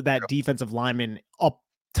hold that defensive lineman up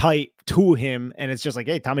tight to him. And it's just like,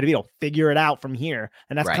 hey, Tommy DeVito, figure it out from here.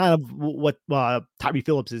 And that's kind of what Tyree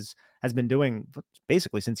Phillips has been doing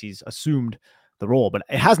basically since he's assumed the role, but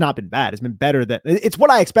it has not been bad. It's been better than it's what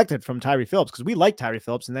I expected from Tyree Phillips, because we like Tyree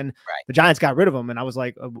Phillips, and then the Giants got rid of him, and I was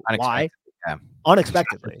like, why? Yeah.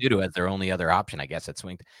 Unexpectedly. Devito as their only other option, I guess, at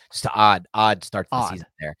swing. Just odd start to the season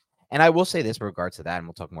there. And I will say this with regards to that, and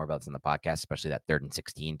we'll talk more about this in the podcast, especially that 3rd and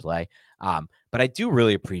 16 play. But I do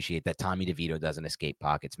really appreciate that Tommy DeVito doesn't escape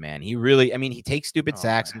pockets, man. He really, I mean, he takes stupid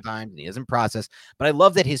sacks sometimes and he doesn't process, but I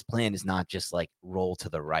love that his plan is not just like roll to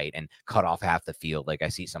the right and cut off half the field like I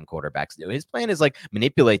see some quarterbacks do. His plan is like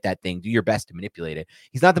manipulate that thing, do your best to manipulate it.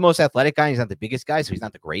 He's not the most athletic guy. He's not the biggest guy, so he's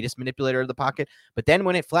not the greatest manipulator of the pocket. But then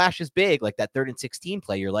when it flashes big, like that 3rd and 16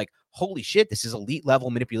 play, you're like, holy shit, this is elite level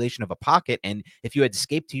manipulation of a pocket. And if you had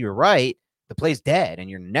escaped to your right, the play's dead, and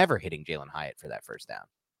you're never hitting Jalen Hyatt for that first down.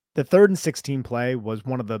 The 3rd and 16 play was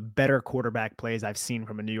one of the better quarterback plays I've seen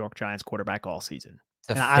from a New York Giants quarterback all season.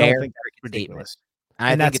 And I don't think that's ridiculous.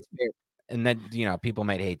 And I think it's fair. And then, you know, people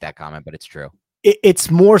might hate that comment, but it's true.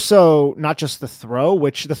 It's more so not just the throw,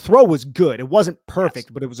 which the throw was good. It wasn't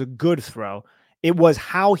perfect, but it was a good throw. It was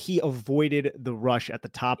how he avoided the rush at the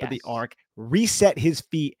top of the arc, reset his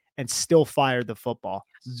feet, and still fired the football.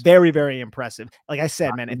 Very, very impressive. Like I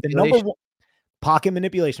said, man, if the number one pocket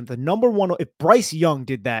manipulation, the number one, if Bryce Young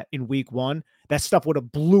did that in week 1, that stuff would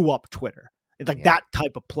have blew up Twitter. It's like that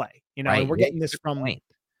type of play, you know, and we're getting this from a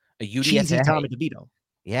cheesy Tommy DeVito.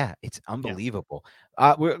 Yeah, it's unbelievable.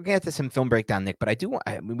 We're going to get to some film breakdown, Nick, but I do want,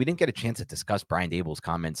 we didn't get a chance to discuss Brian Dable's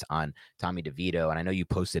comments on Tommy DeVito, and I know you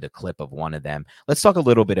posted a clip of one of them. Let's talk a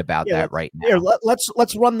little bit about that right now. Here,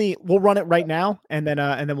 let's run we'll run it right now, and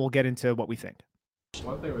then we'll get into what we think.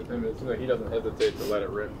 One thing with him is he doesn't hesitate to let it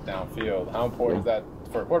rip downfield. How important is that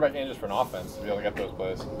for a quarterback and just for an offense to be able to get those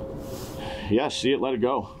plays? Yeah, see it, let it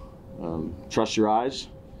go. Trust your eyes.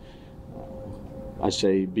 I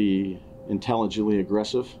say be intelligently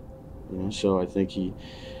aggressive. You know, so I think he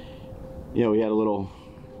had a little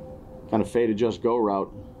kind of fade adjust go route.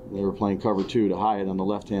 They were playing cover 2 to Hyatt on the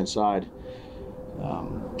left-hand side.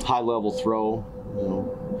 High level throw. You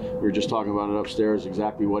know, we were just talking about it upstairs,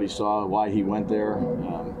 exactly what he saw, why he went there.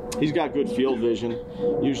 He's got good field vision.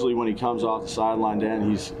 Usually when he comes off the sideline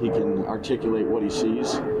end, he can articulate what he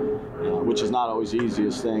sees, which is not always the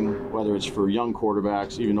easiest thing, whether it's for young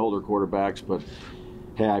quarterbacks, even older quarterbacks. But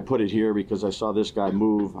hey, I put it here because I saw this guy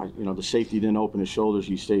move. The safety didn't open his shoulders.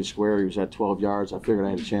 He stayed square. He was at 12 yards. I figured I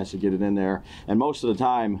had a chance to get it in there. And most of the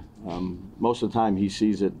time he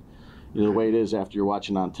sees it the way it is after you're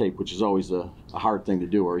watching on tape, which is always a hard thing to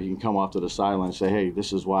do, or you can come off to the sideline and say, hey,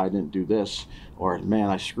 this is why I didn't do this, or man,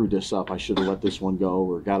 I screwed this up, I should have let this one go,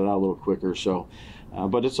 or got it out a little quicker. So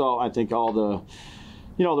but it's all, I think all the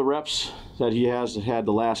the reps that he has had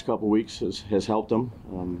the last couple of weeks has helped him.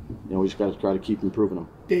 We just got to try to keep improving him.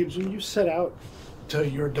 Daves, when you set out to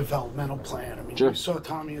your developmental plan, I mean, sure. You saw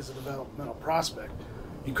Tommy as a developmental prospect.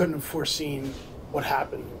 You couldn't have foreseen what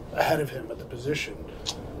happened ahead of him at the position.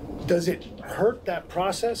 Does it hurt that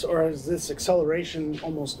process, or has this acceleration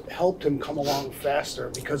almost helped him come along faster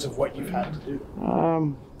because of what you've had to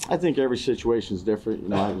do? I think every situation is different. It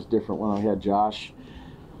was different when I had Josh.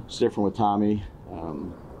 It's different with Tommy.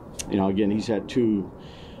 Again, he's had 2.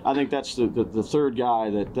 I think that's the third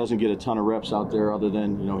guy that doesn't get a ton of reps out there, other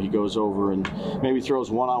than, he goes over and maybe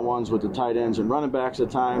throws one-on-ones with the tight ends and running backs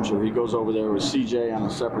at times, or he goes over there with CJ on a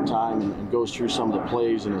separate time and goes through some of the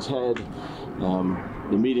plays in his head.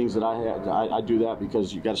 The meetings that I had, I do that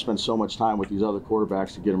because you got to spend so much time with these other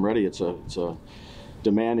quarterbacks to get them ready. It's a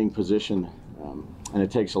demanding position, and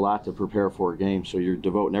it takes a lot to prepare for a game. So you're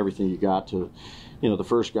devoting everything you got to, the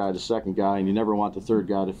first guy, the second guy, and you never want the third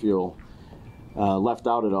guy to feel left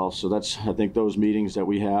out at all. So I think those meetings that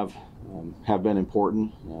we have been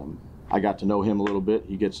important. I got to know him a little bit.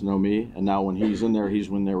 He gets to know me, and now when he's in there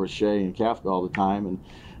with Shea and Kafka all the time,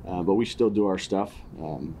 and but we still do our stuff.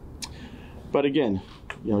 But again,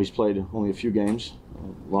 he's played only a few games,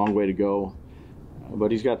 a long way to go,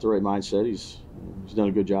 but he's got the right mindset. He's done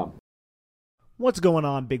a good job. What's going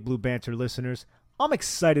on, Big Blue Banter listeners? I'm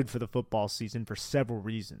excited for the football season for several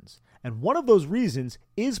reasons, and one of those reasons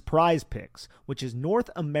is Prize Picks, which is North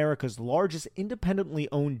America's largest independently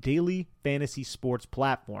owned daily fantasy sports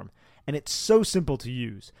platform. and it's so simple to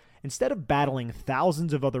use. Instead of battling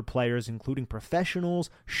thousands of other players, including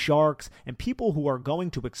professionals, sharks, and people who are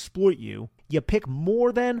going to exploit you, you pick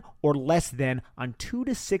more than or less than on 2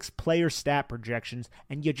 to 6 player stat projections,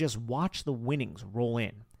 and you just watch the winnings roll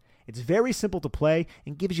in. It's very simple to play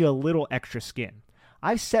and gives you a little extra skin.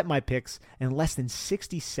 I've set my picks in less than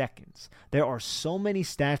 60 seconds. There are so many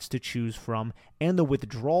stats to choose from, and the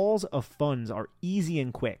withdrawals of funds are easy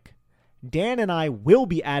and quick. Dan and I will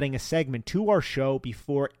be adding a segment to our show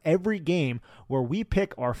before every game where we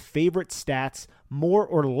pick our favorite stats, more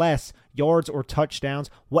or less yards or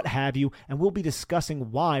touchdowns, what have you, and we'll be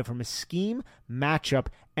discussing why from a scheme, matchup,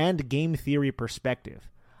 and game theory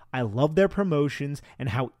perspective. I love their promotions and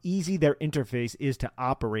how easy their interface is to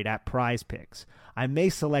operate at Prize Picks. I may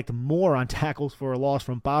select more on tackles for a loss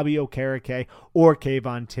from Bobby Okereke or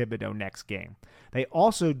Kayvon Thibodeau next game. They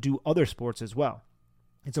also do other sports as well.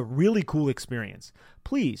 It's a really cool experience.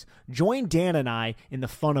 Please join Dan and I in the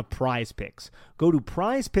fun of Prize Picks. Go to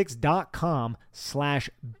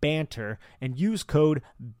prizepicks.com/banter and use code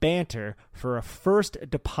BANTER for a first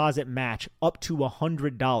deposit match up to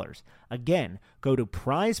 $100. Again, go to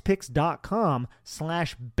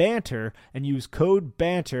prizepicks.com/banter and use code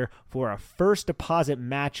BANTER for a first deposit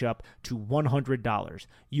match up to $100.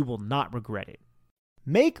 You will not regret it.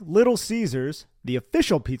 Make Little Caesars, the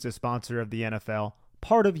official pizza sponsor of the NFL,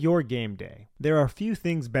 part of your game day. There are few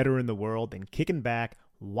things better in the world than kicking back,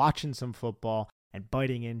 watching some football, and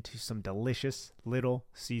biting into some delicious Little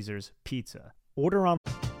Caesars pizza. Order on.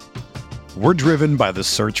 We're driven by the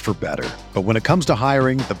search for better. But when it comes to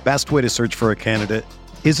hiring, the best way to search for a candidate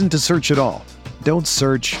isn't to search at all. Don't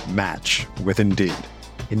search, match with Indeed.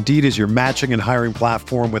 Indeed is your matching and hiring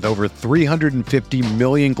platform with over 350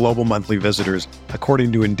 million global monthly visitors,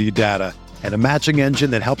 according to Indeed data, and a matching engine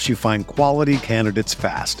that helps you find quality candidates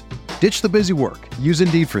fast. Ditch the busy work. Use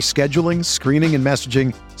Indeed for scheduling, screening, and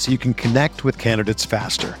messaging so you can connect with candidates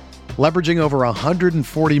faster. Leveraging over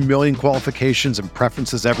 140 million qualifications and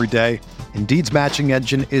preferences every day, Indeed's matching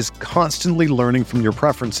engine is constantly learning from your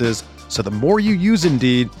preferences, so the more you use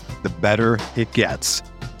Indeed, the better it gets.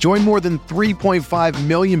 Join more than 3.5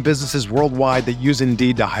 million businesses worldwide that use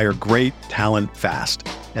Indeed to hire great talent fast.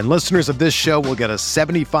 And listeners of this show will get a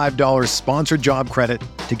 $75 sponsored job credit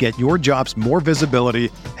to get your jobs more visibility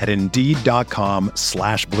at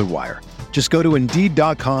Indeed.com/Blue Wire. Just go to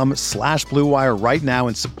Indeed.com/Blue Wire right now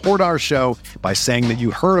and support our show by saying that you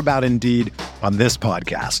heard about Indeed on this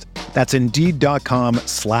podcast. That's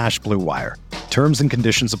Indeed.com/Blue Wire. Terms and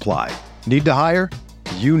conditions apply. Need to hire?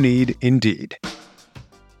 You need Indeed.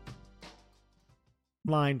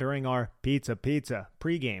 Line during our Pizza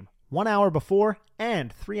pregame, 1 hour before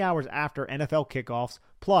and 3 hours after NFL kickoffs,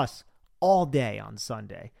 plus all day on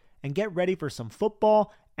Sunday. And get ready for some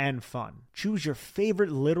football and fun. Choose your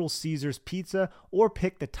favorite Little Caesars pizza or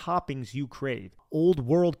pick the toppings you crave. Old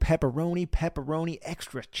World pepperoni,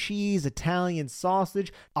 extra cheese, Italian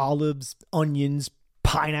sausage, olives, onions,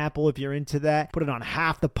 pineapple if you're into that. Put it on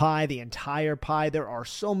half the pie, the entire pie. There are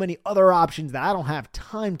so many other options that I don't have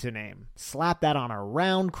time to name. Slap that on a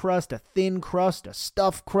round crust, a thin crust, a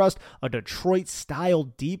stuffed crust, a Detroit-style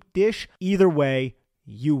deep dish. Either way,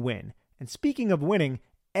 you win. And speaking of winning,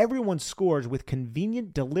 everyone scores with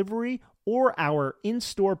convenient delivery or our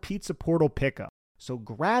in-store pizza portal pickup. So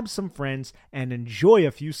grab some friends and enjoy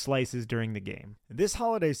a few slices during the game. This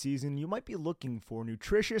holiday season, you might be looking for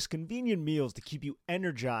nutritious, convenient meals to keep you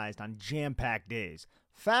energized on jam-packed days.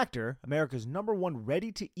 Factor, America's #1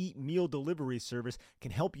 ready-to-eat meal delivery service,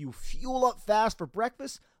 can help you fuel up fast for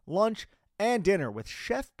breakfast, lunch, and dinner with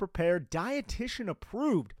chef-prepared,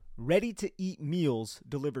 dietitian-approved, ready-to-eat meals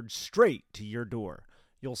delivered straight to your door.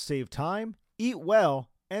 You'll save time, eat well,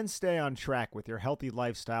 and stay on track with your healthy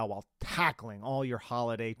lifestyle while tackling all your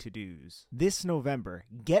holiday to-dos. This November,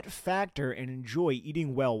 get Factor and enjoy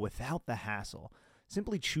eating well without the hassle.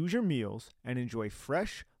 Simply choose your meals and enjoy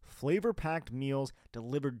fresh, flavor-packed meals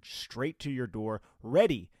delivered straight to your door,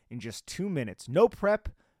 ready in just 2 minutes. No prep,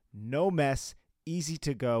 no mess, easy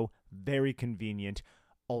to go, very convenient,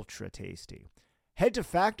 ultra tasty. Head to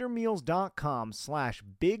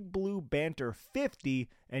factorbluebanter.com/BigBlueBanter50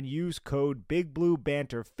 and use code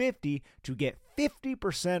BigBlueBanter50 to get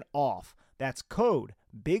 50% off. That's code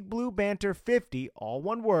BigBlueBanter50, all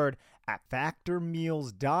one word, at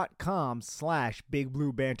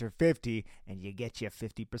factormeals.com/BigBlueBanter50, and you get you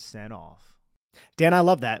 50% off. Dan, I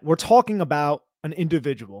love that. We're talking about an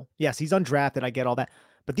individual. Yes, he's undrafted. I get all that.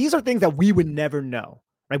 But these are things that we would never know.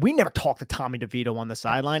 Right? We never talk to Tommy DeVito on the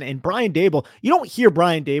sideline. And Brian Dable, you don't hear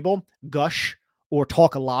Brian Dable gush or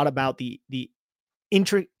talk a lot about the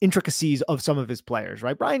intricacies of some of his players,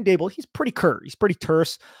 right? Brian Dable, he's pretty curt. He's pretty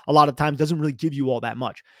terse. A lot of times doesn't really give you all that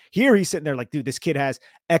much. Here he's sitting there like, dude, this kid has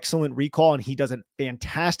excellent recall and he does a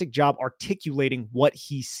fantastic job articulating what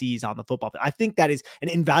he sees on the football field. I think that is an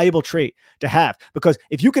invaluable trait to have, because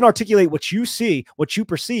if you can articulate what you see, what you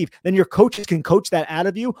perceive, then your coaches can coach that out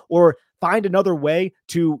of you or find another way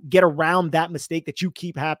to get around that mistake that you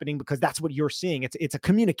keep happening because that's what you're seeing. It's a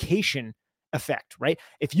communication effect, right?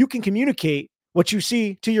 If you can communicate what you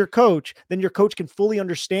see to your coach, then your coach can fully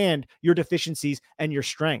understand your deficiencies and your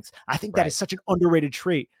strengths. I think that is such an underrated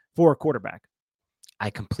trait for a quarterback.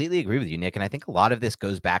 I completely agree with you, Nick. And I think a lot of this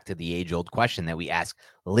goes back to the age-old question that we ask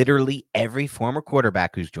literally every former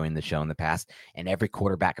quarterback who's joined the show in the past and every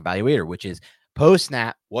quarterback evaluator, which is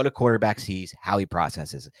post-snap, what a quarterback sees, how he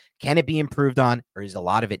processes. Can it be improved on, or is a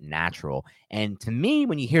lot of it natural? And to me,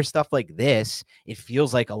 when you hear stuff like this, it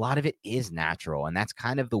feels like a lot of it is natural. And that's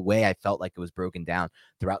kind of the way I felt like it was broken down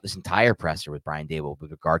throughout this entire presser with Brian Dable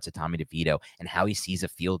with regards to Tommy DeVito and how he sees a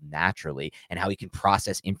field naturally and how he can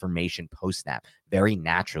process information post-snap very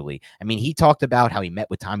naturally. I mean, he talked about how he met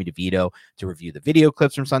with Tommy DeVito to review the video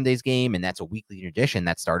clips from Sunday's game, and that's a weekly tradition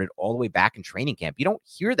that started all the way back in training camp. You don't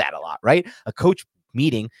hear that a lot, right? A coach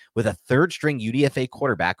meeting with a third-string UDFA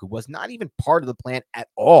quarterback who was not even part of the plan at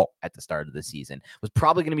all at the start of the season, was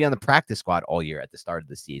probably going to be on the practice squad all year at the start of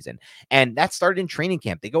the season. And that started in training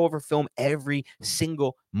camp. They go over film every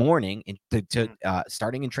single morning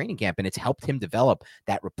starting in training camp, and it's helped him develop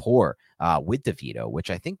that rapport with DeVito, which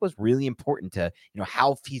I think was really important to,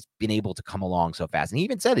 how he's been able to come along so fast. And he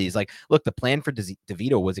even said it. He's like, look, the plan for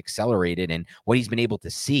DeVito was accelerated, and what he's been able to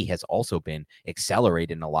see has also been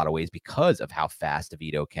accelerated in a lot of ways because of how fast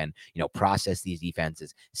DeVito can, process these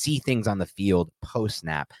defenses, see things on the field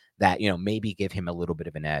post-snap that, maybe give him a little bit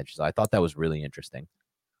of an edge. So I thought that was really interesting.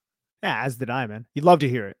 Yeah, as did I, man. You'd love to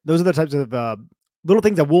hear it. Those are the types of little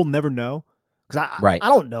things that we'll never know. Because I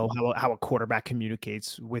don't know how a quarterback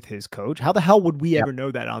communicates with his coach. How the hell would we ever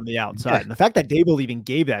know that on the outside? Yeah. And the fact that Dable even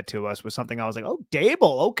gave that to us was something I was like, oh,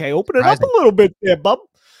 Dable, okay, open it up a little bit there, bub.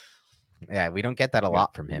 Yeah, we don't get that a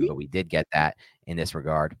lot from him, but we did get that in this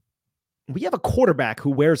regard. We have a quarterback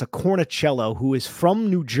who wears a cornicello who is from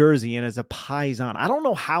New Jersey and is a Paisan. I don't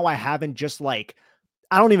know how I haven't just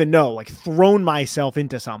thrown myself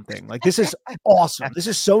into something. Like, this is awesome. This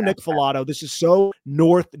is so Nick Filato. This is so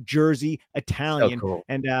North Jersey Italian. So cool.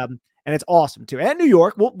 And it's awesome too. And New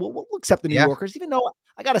York, we'll accept the New Yorkers, even though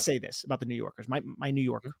I got to say this about the New Yorkers, my New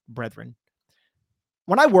York brethren.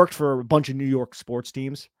 When I worked for a bunch of New York sports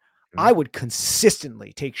teams, I would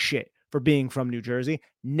consistently take shit for being from New Jersey.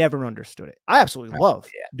 Never understood it. I absolutely love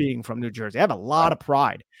being from New Jersey. I have a lot of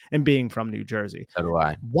pride in being from New Jersey. So do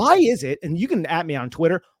I. Why is it? And you can at me on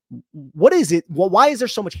Twitter. What is it? Well, why is there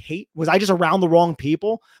so much hate? Was I just around the wrong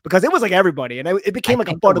people? Because it was like everybody, and it became like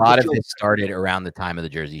a lot of it started around the time of the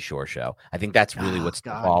Jersey Shore show. I think that's really what's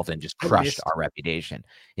evolved and just crushed our reputation.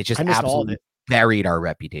 It's just absolutely buried our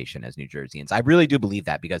reputation as New Jerseyans. I really do believe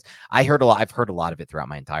that, because I've heard a lot of it throughout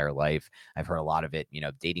my entire life. I've heard a lot of it,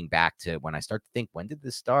 dating back to when I start to think, when did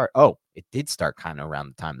this start? Oh, it did start kind of around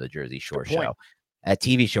the time of the Jersey Shore show. That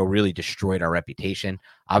TV show really destroyed our reputation.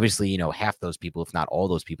 Obviously, half those people, if not all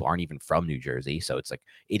those people, aren't even from New Jersey. So it's like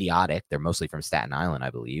idiotic. They're mostly from Staten Island,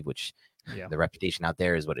 I believe, which the reputation out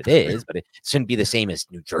there is what it is, but it shouldn't be the same as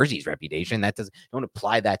New Jersey's reputation. Don't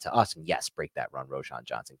apply that to us. And yes, break that run, Roshan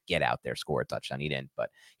Johnson. Get out there, score a touchdown. He didn't,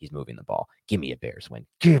 but he's moving the ball. Give me a Bears win.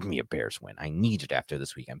 Give me a Bears win. I need it after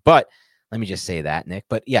this weekend. But let me just say that, Nick.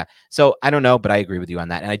 But yeah, so I don't know, but I agree with you on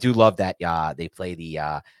that. And I do love that they play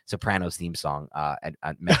the Sopranos theme song at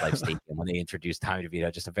MetLife Stadium when they introduced Tommy DeVito.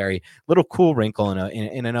 Just a very little cool wrinkle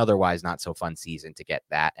in an otherwise not so fun season to get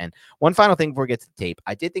that. And one final thing before we get to the tape,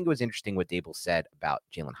 I did think it was interesting what Dable said about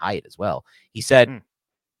Jalen Hyatt as well. He said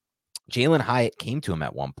Jalen Hyatt came to him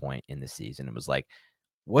at one point in the season and was like,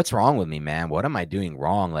 what's wrong with me, man? What am I doing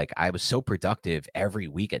wrong? Like, I was so productive every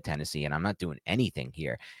week at Tennessee and I'm not doing anything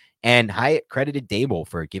here. And Hyatt credited Dable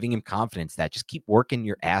for giving him confidence that just keep working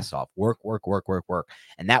your ass off, work.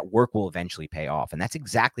 And that work will eventually pay off. And that's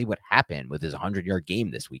exactly what happened with his 100-yard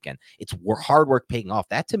game this weekend. It's hard work paying off.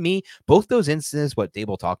 That, to me, both those instances, what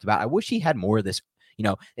Dable talked about, I wish he had more of this.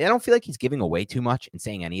 I don't feel like he's giving away too much in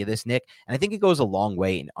saying any of this, Nick. And I think it goes a long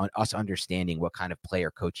way in us understanding what kind of player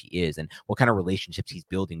coach he is and what kind of relationships he's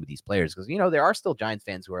building with these players. Because, there are still Giants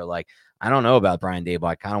fans who are like, I don't know about Brian Dable.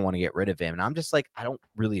 I kind of want to get rid of him. And I'm just like, I don't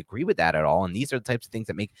really agree with that at all. And these are the types of things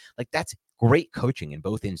that make, that's great coaching in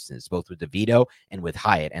both instances, both with DeVito and with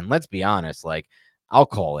Hyatt. And let's be honest, I'll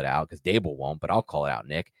call it out because Dable won't, but I'll call it out,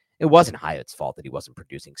 Nick. It wasn't Hyatt's fault that he wasn't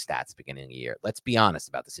producing stats at the beginning of the year. Let's be honest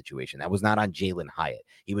about the situation. That was not on Jalen Hyatt.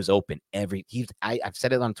 He was open I've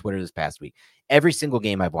said it on Twitter this past week. Every single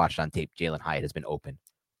game I've watched on tape, Jalen Hyatt has been open.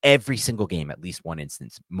 Every single game, at least one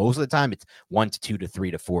instance. Most of the time, it's 1 to 2 to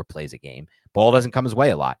 3 to 4 plays a game. Ball doesn't come his way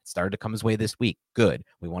a lot. It started to come his way this week. Good.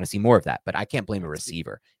 We want to see more of that. But I can't blame a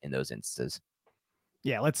receiver in those instances.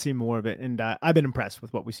 Yeah, let's see more of it. And I've been impressed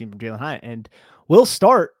with what we've seen from Jalen Hyatt. And we'll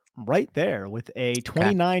start right there with a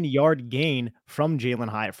 29-yard gain from Jalen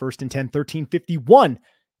Hyatt. 1st and 10, 13:51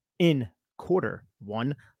 in quarter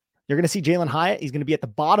one. You're going to see Jalen Hyatt. He's going to be at the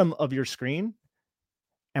bottom of your screen.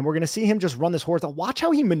 And we're going to see him just run this horizontal. Watch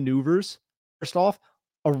how he maneuvers, first off,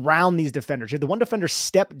 around these defenders. The one defender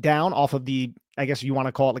stepped down off of the, I guess you want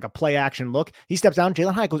to call it like a play action look. He steps down.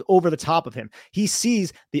 Jalen Hyatt goes over the top of him. He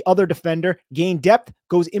sees the other defender gain depth,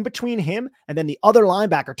 goes in between him, and then the other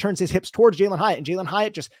linebacker turns his hips towards Jalen Hyatt, and Jalen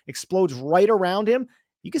Hyatt just explodes right around him.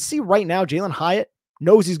 You can see right now Jalen Hyatt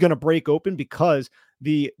knows he's going to break open because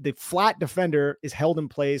the flat defender is held in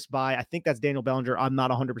place by, I think that's Daniel Bellinger. I'm not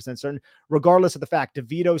 100% certain. Regardless of the fact,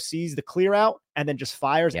 Devito sees the clear out and then just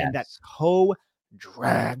fires. Yes. And that toe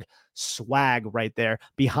drag swag right there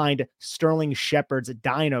behind Sterling Shepard's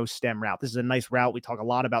dino stem route. This is a nice route. We talk a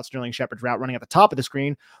lot about Sterling Shepard's route running at the top of the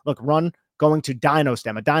screen. Look, run going to dino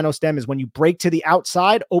stem. A dino stem is when you break to the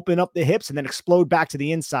outside, open up the hips, and then explode back to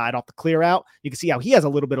the inside off the clear out. You can see how he has a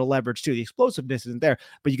little bit of leverage too. The explosiveness isn't there,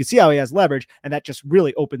 but you can see how he has leverage, and that just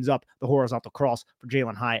really opens up the horizontal cross for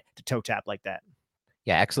Jalen Hyatt to toe tap like that.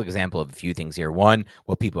 Yeah, excellent example of a few things here. One,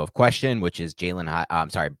 what people have questioned, which is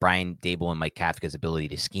Brian Dable and Mike Kafka's ability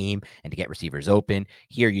to scheme and to get receivers open.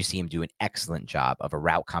 Here you see him do an excellent job of a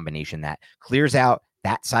route combination that clears out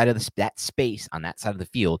that side of that space on that side of the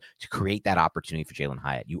field to create that opportunity for Jalen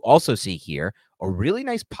Hyatt. You also see here a really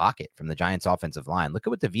nice pocket from the Giants offensive line. Look at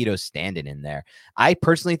what DeVito's standing in there. I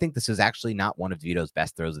personally think this is actually not one of DeVito's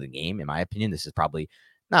best throws of the game. In my opinion, this is probably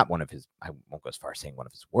not one of his, I won't go as far as saying one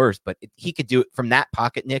of his worst, but he could do it from that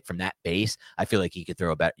pocket, Nick, from that base. I feel like he could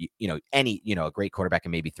throw a better, a great quarterback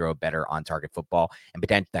can maybe throw a better on target football, and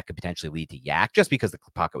that could potentially lead to yak just because the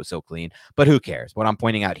pocket was so clean. But who cares? What I'm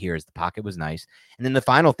pointing out here is the pocket was nice. And then the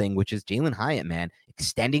final thing, which is Jalen Hyatt, man,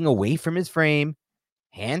 extending away from his frame,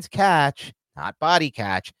 hands catch, not body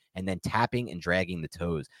catch, and then tapping and dragging the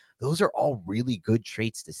toes. Those are all really good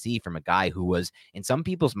traits to see from a guy who was, in some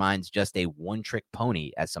people's minds, just a one-trick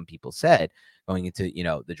pony, as some people said, going into,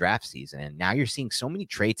 the draft season. And now you're seeing so many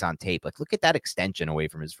traits on tape. Like, look at that extension away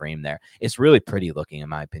from his frame there. It's really pretty looking, in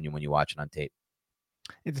my opinion, when you watch it on tape.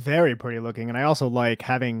 It's very pretty looking. And I also like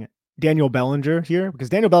having Daniel Bellinger here, because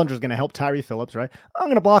Daniel Bellinger is going to help Tyree Phillips, right? I'm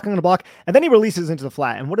going to block. And then he releases into the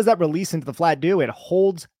flat. And what does that release into the flat do? It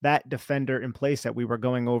holds that defender in place that we were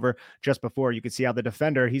going over just before. You could see how the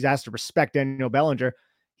defender, he's asked to respect Daniel Bellinger.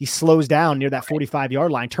 He slows down near that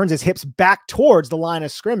 45-yard line, turns his hips back towards the line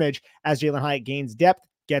of scrimmage as Jalen Hyatt gains depth,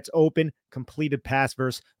 gets open, completed pass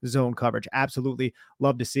versus zone coverage. Absolutely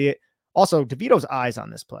love to see it. Also, DeVito's eyes on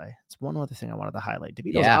this play. It's one other thing I wanted to highlight.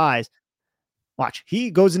 DeVito's eyes. Watch, he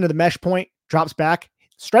goes into the mesh point, drops back.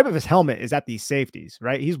 Stripe of his helmet is at these safeties,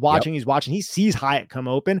 right? He's watching. He sees Hyatt come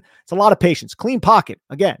open. It's a lot of patience. Clean pocket.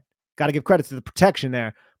 Again, got to give credit to the protection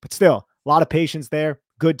there, but still a lot of patience there.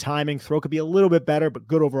 Good timing. Throw could be a little bit better, but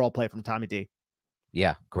good overall play from Tommy D.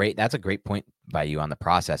 Yeah, great. That's a great point by you on the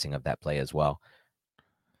processing of that play as well.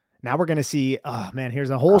 Now we're going to see, here's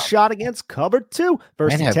a whole shot against cover 2.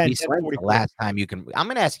 First and 10. The last time you can, I'm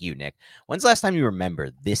going to ask you, Nick, when's the last time you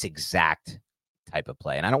remember this exact type of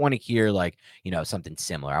play? And I don't want to hear something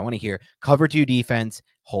similar. I want to hear cover 2 defense,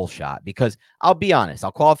 whole shot, because I'll be honest,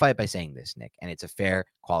 I'll qualify it by saying this, Nick, and it's a fair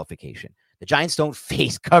qualification. The Giants don't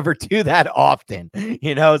face cover 2 that often,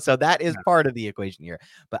 so that is part of the equation here.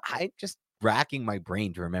 But I just racking my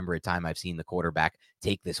brain to remember a time I've seen the quarterback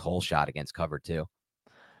take this whole shot against cover 2.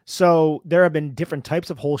 So there have been different types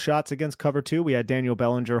of hole shots against cover 2. We had Daniel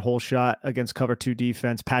Bellinger hole shot against cover 2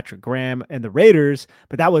 defense, Patrick Graham and the Raiders,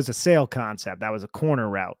 but that was a sail concept. That was a corner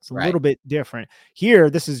route. It's a little bit different. Here,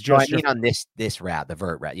 this is just on this route, the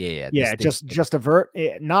vert route. Yeah. Just a vert.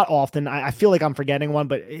 Not often. I feel like I'm forgetting one,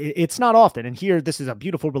 but it's not often. And here, this is a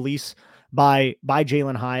beautiful release by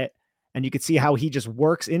Jalen Hyatt. And you can see how he just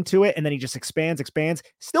works into it, and then he just expands,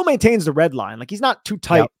 still maintains the red line. Like, he's not too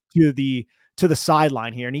tight to the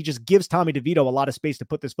sideline here. And he just gives Tommy DeVito a lot of space to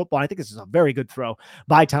put this football. And I think this is a very good throw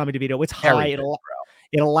by Tommy DeVito. It's high.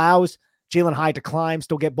 It allows Jalen Hyatt to climb,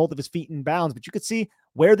 still get both of his feet in bounds. But you could see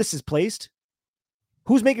where this is placed.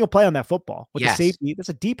 Who's making a play on that football? With the safety, that's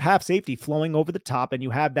a deep half safety flowing over the top. And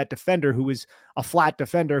you have that defender who is a flat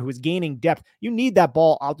defender who is gaining depth. You need that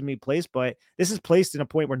ball optimally placed, but this is placed in a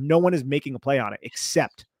point where no one is making a play on it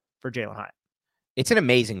except for Jalen Hyatt. It's an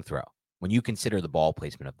amazing throw when you consider the ball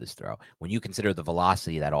placement of this throw, when you consider the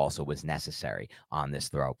velocity that also was necessary on this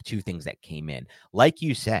throw, two things that came in. Like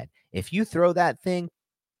you said, if you throw that thing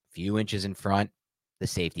a few inches in front, the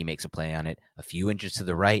safety makes a play on it. A few inches to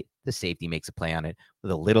the right, the safety makes a play on it.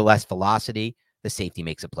 With a little less velocity, the safety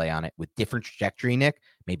makes a play on it. With different trajectory, Nick,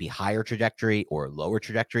 maybe higher trajectory or lower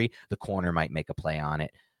trajectory, the corner might make a play on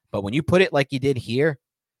it. But when you put it like you did here,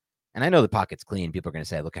 and I know the pocket's clean. People are going to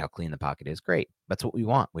say, look how clean the pocket is. Great. That's what we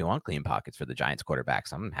want. We want clean pockets for the Giants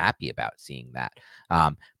quarterbacks. I'm happy about seeing that.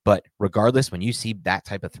 But regardless, when you see that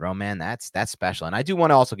type of throw, man, that's special. And I do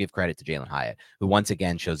want to also give credit to Jalen Hyatt, who once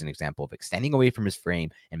again shows an example of extending away from his frame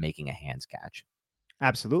and making a hands catch.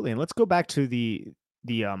 Absolutely. And let's go back to the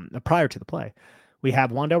prior to the play. We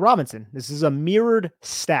have Wan'Dale Robinson. This is a mirrored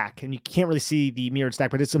stack, and you can't really see the mirrored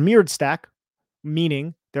stack, but it's a mirrored stack,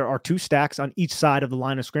 meaning there are two stacks on each side of the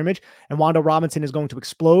line of scrimmage, and Wan'Dale Robinson is going to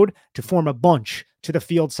explode to form a bunch to the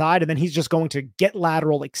field side, and then he's just going to get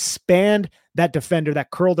lateral, expand that defender, that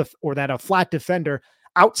curl or that flat defender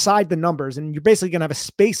outside the numbers, and you're basically going to have a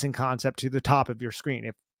spacing concept to the top of your screen.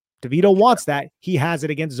 If Devito wants that, he has it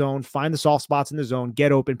against zone, find the soft spots in the zone,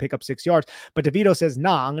 get open, pick up 6 yards. But Devito says,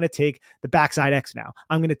 nah, I'm going to take the backside X now.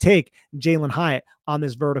 I'm going to take Jalen Hyatt on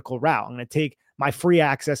this vertical route. I'm going to take my free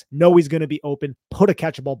access, know he's going to be open, put a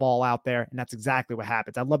catchable ball out there, and that's exactly what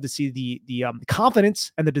happens. I'd love to see the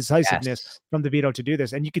confidence and the decisiveness from Devito to do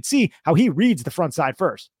this. And you could see how he reads the front side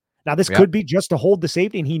first. Now, this could be just to hold the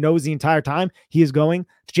safety, and he knows the entire time he is going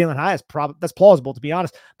to Jalen Hyatt. That's plausible, to be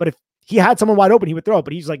honest. But if he had someone wide open, he would throw it.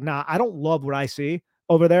 But he's like, nah, I don't love what I see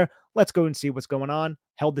over there. Let's go and see what's going on.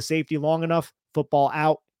 Held the safety long enough, football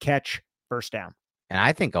out, catch, first down. And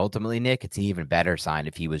I think ultimately, Nick, it's an even better sign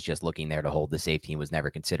if he was just looking there to hold the safety and was never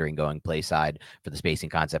considering going play side for the spacing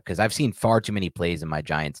concept. Because I've seen far too many plays in my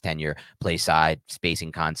Giants tenure, play side,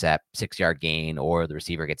 spacing concept, 6-yard gain, or the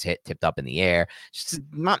receiver gets tipped up in the air. Just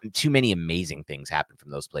not too many amazing things happen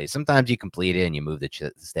from those plays. Sometimes you complete it and you move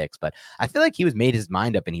the sticks. But I feel like he was made his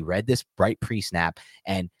mind up and he read this right pre-snap.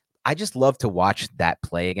 And I just love to watch that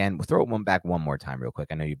play again. We'll throw it back one more time real quick.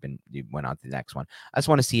 I know you went on to the next one. I just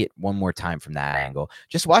want to see it one more time from that angle.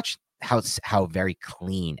 Just watch how very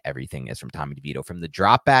clean everything is from Tommy DeVito, from the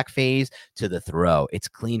drop back phase to the throw. It's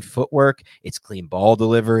clean footwork. It's clean ball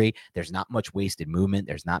delivery. There's not much wasted movement.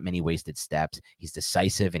 There's not many wasted steps. He's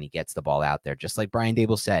decisive and he gets the ball out there. Just like Brian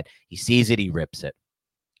Dable said, he sees it, he rips it.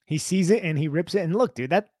 He sees it and he rips it. And look,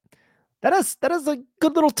 dude, that has a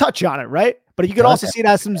good little touch on it, right? But you could also see it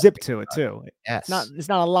has some zip to it too. Yes. It's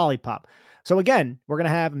not a lollipop. So again, we're going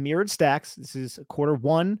to have mirrored stacks. This is quarter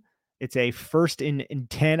one. It's a first in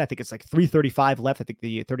 10. I think it's like 3:35 left. I think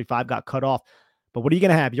the 35 got cut off. But what are you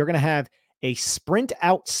going to have? You're going to have a sprint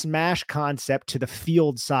out smash concept to the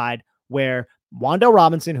field side where Wan'Dale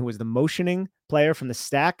Robinson, who is the motioning player from the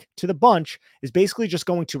stack to the bunch, is basically just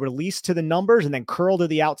going to release to the numbers and then curl to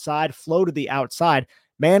the outside, flow to the outside.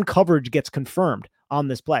 Man coverage gets confirmed on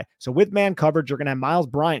this play. So with man coverage, you're going to have Miles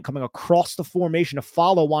Bryant coming across the formation to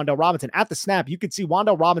follow Wan'Dale Robinson. At the snap, you can see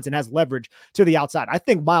Wan'Dale Robinson has leverage to the outside. I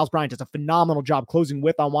think Miles Bryant does a phenomenal job closing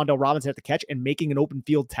width on Wan'Dale Robinson at the catch and making an open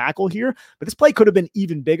field tackle here. But this play could have been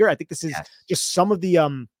even bigger. I think this is just some of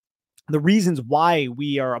the reasons why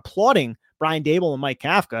we are applauding Brian Dable and Mike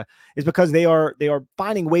Kafka is because they are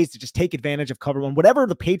finding ways to just take advantage of cover one. Whatever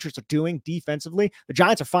the Patriots are doing defensively, the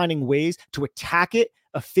Giants are finding ways to attack it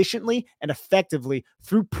efficiently and effectively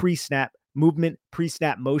through pre-snap movement,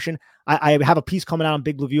 pre-snap motion. I have a piece coming out on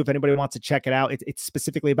Big Blue View if anybody wants to check it out. It's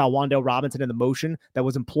specifically about Wan'Dale Robinson and the motion that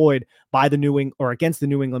was employed by against the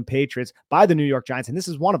New England Patriots by the New York Giants. And this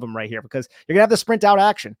is one of them right here because you're going to have the sprint out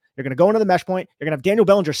action. You're going to go into the mesh point. You're going to have Daniel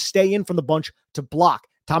Bellinger stay in from the bunch to block.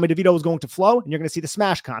 Tommy DeVito is going to flow, and you're going to see the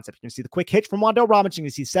smash concept. You're going to see the quick hitch from Wan'Dale Robinson. You're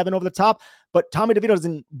going to see 7 over the top, but Tommy DeVito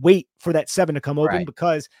doesn't wait for that 7 to come open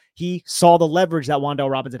because he saw the leverage that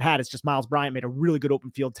Wan'Dale Robinson had. It's just Miles Bryant made a really good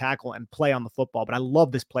open field tackle and play on the football, but I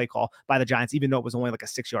love this play call by the Giants, even though it was only like a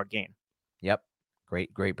 6-yard gain. Yep.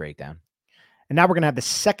 Great breakdown. And now we're going to have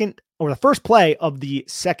the first play of the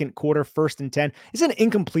second quarter, 1st and 10. Is an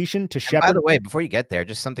incompletion to Shepard. By the way, before you get there,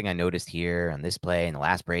 just something I noticed here on this play and the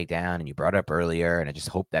last breakdown, and you brought it up earlier, and I just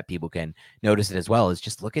hope that people can notice it as well, is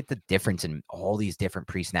just look at the difference in all these different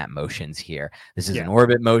pre-snap motions here. This is an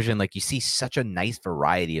orbit motion. Like, you see such a nice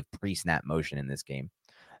variety of pre-snap motion in this game.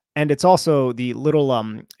 And it's also the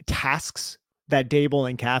little tasks that Dable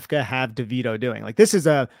and Kafka have DeVito doing. Like, this is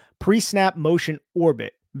a pre-snap motion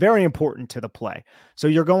orbit. Very important to the play. So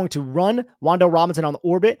you're going to run Wan'Dale Robinson on the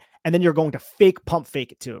orbit, and then you're going to pump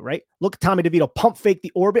fake it too, right? Look at Tommy DeVito, pump fake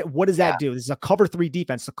the orbit. What does that do? This is a cover 3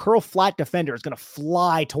 defense. The curl flat defender is going to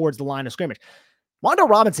fly towards the line of scrimmage. Wando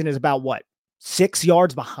Robinson is about what? 6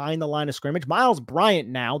 yards behind the line of scrimmage. Miles Bryant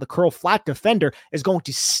now, the curl flat defender, is going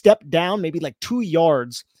to step down maybe like 2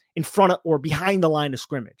 yards in front of or behind the line of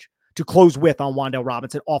scrimmage to close with on Wandale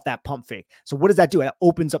Robinson off that pump fake. So what does that do? It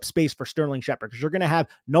opens up space for Sterling Shepard because you're going to have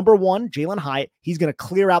number 1, Jalen Hyatt. He's going to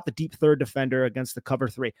clear out the deep third defender against the cover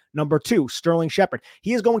 3. Number 2, Sterling Shepard.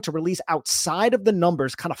 He is going to release outside of the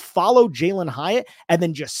numbers, kind of follow Jalen Hyatt, and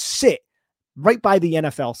then just sit right by the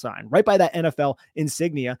NFL sign, right by that NFL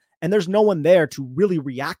insignia. And there's no one there to really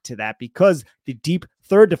react to that because the deep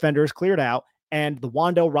third defender is cleared out. And the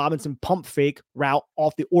Wandale Robinson pump fake route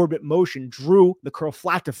off the orbit motion drew the curl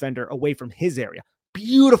flat defender away from his area.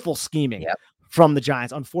 Beautiful scheming from the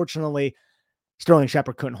Giants. Unfortunately, Sterling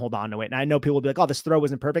Shepard couldn't hold on to it. And I know people will be like, oh, this throw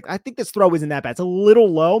isn't perfect. I think this throw isn't that bad. It's a little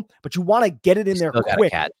low, but you want to get it in there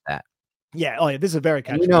quick. Catch that. Yeah. Oh, yeah. This is a very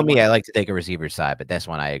catchable. You know me, I like to take a receiver's side, but this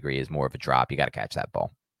one I agree is more of a drop. You got to catch that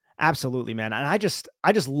ball. Absolutely, man. And I just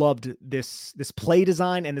loved this play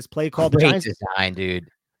design and this play call. Great design, dude.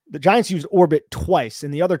 The Giants used orbit twice,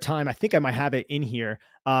 and the other time, I think I might have it in here,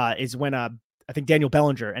 is when I think Daniel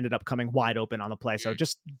Bellinger ended up coming wide open on the play. So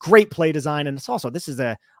just great play design, and it's also this is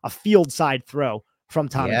a field side throw from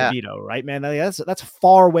Tommy DeVito, right, man? That's a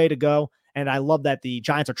far way to go, and I love that the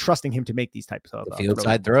Giants are trusting him to make these types of field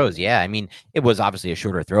side throws. Yeah, I mean, it was obviously a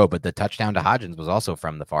shorter throw, but the touchdown to Hodgins was also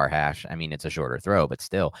from the far hash. I mean, it's a shorter throw, but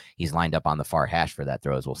still, he's lined up on the far hash for that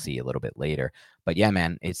throw, as we'll see a little bit later. But yeah,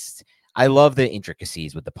 man, I love the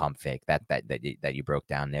intricacies with the pump fake that you broke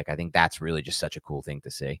down, Nick. I think that's really just such a cool thing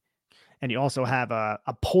to see. And you also have a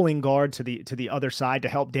pulling guard to the other side to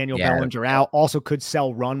help Daniel Bellinger out. Also could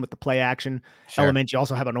sell run with the play action element. You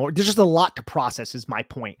also have there's just a lot to process is my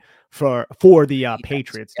point for the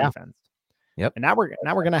Patriots defense. Yep. And now we're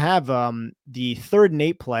going to have the 3rd and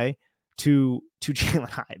 8 play to Jalen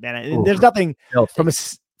Hyatt, man. And there's nothing from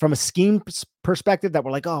a scheme perspective that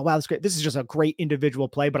we're like, oh, wow, that's great. This is just a great individual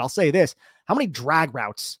play. But I'll say this, how many drag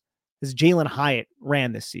routes has Jalen Hyatt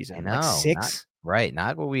ran this season? Like 6?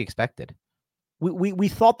 Not what we expected. We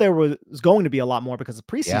thought there was going to be a lot more because the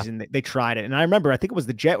preseason they tried it. And I remember, I think it was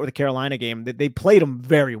the Jet or the Carolina game that they played him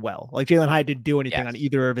very well. Like Jalen Hyatt didn't do anything on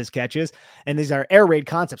either of his catches. And these are air raid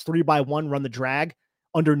concepts, 3-by-1, run the drag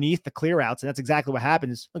underneath the clear outs. And that's exactly what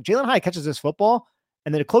happens. Look, Jalen Hyatt catches this football,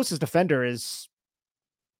 and then the closest defender that's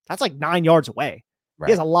like 9 yards away. Right.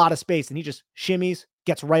 He has a lot of space, and he just shimmies,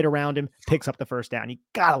 gets right around him, picks up the first down. You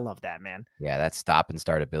gotta love that, man. Yeah, that stop and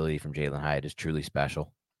start ability from Jalen Hyatt is truly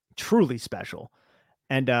special. Truly special.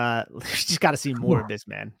 And just got to see more of this,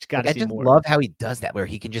 man. Just got to see more. I love how he does that, where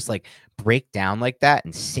he can just like break down like that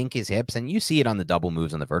and sink his hips. And you see it on the double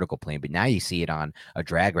moves on the vertical plane, but now you see it on a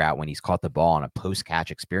drag route when he's caught the ball on a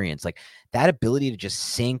post-catch experience. Like that ability to just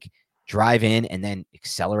sink, drive in, and then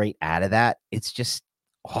accelerate out of that. It's just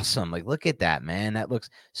awesome. Like, look at that, man. That looks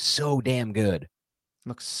so damn good.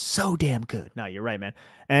 Looks so damn good. No, you're right, man.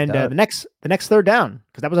 And the next 3rd down,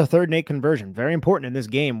 because that was a 3rd and 8 conversion. Very important in this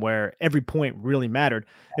game where every point really mattered.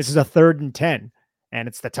 This is a 3rd and 10, and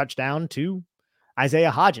it's the touchdown to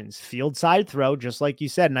Isaiah Hodgins. Field side throw, just like you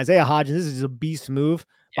said. And Isaiah Hodgins, this is a beast move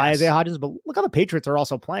by Isaiah Hodgins, but look how the Patriots are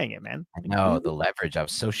also playing it, man. I know, the leverage. I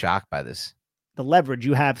was so shocked by this. The leverage.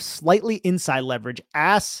 You have slightly inside leverage,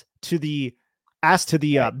 ass to the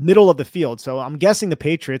middle of the field. So I'm guessing the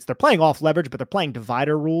Patriots, they're playing off leverage, but they're playing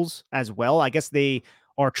divider rules as well. I guess they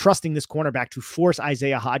are trusting this cornerback to force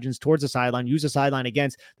Isaiah Hodgins towards the sideline, use the sideline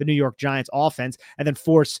against the New York Giants offense, and then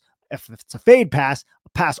force, if it's a fade pass, a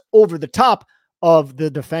pass over the top of the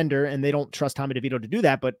defender, and they don't trust Tommy DeVito to do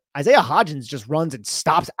that. But Isaiah Hodgins just runs and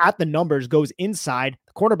stops at the numbers, goes inside.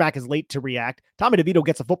 The cornerback is late to react. Tommy DeVito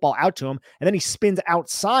gets the football out to him, and then he spins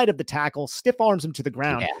outside of the tackle, stiff arms him to the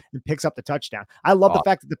ground, and picks up the touchdown. I love the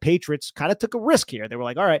fact that the Patriots kind of took a risk here. They were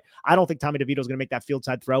like, all right, I don't think Tommy DeVito is going to make that field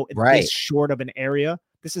side throw in this short of an area.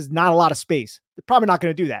 This is not a lot of space. They're probably not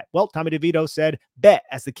going to do that. Well, Tommy DeVito said, bet,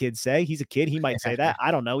 as the kids say. He's a kid. He might say that.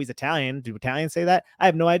 I don't know. He's Italian. Do Italians say that? I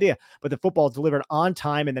have no idea. But the football is delivered on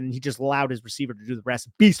time, and then he just allowed his receiver to do the rest.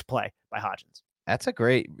 Beast play by Hodgins. That's a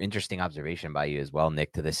great, interesting observation by you as well,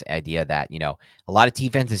 Nick, to this idea that, a lot of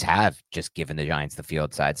defenses have just given the Giants the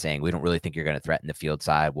field side, saying, we don't really think you're going to threaten the field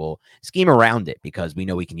side. We'll scheme around it because we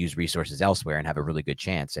know we can use resources elsewhere and have a really good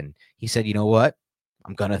chance. And he said, you know what?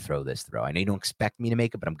 I'm going to throw this throw. I know you don't expect me to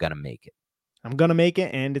make it, but I'm going to make it. I'm going to make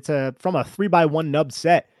it. And it's from a 3-by-1 nub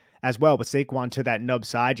set as well with Saquon to that nub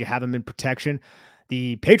side. You have him in protection.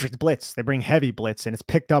 The Patriots blitz, they bring heavy blitz, and it's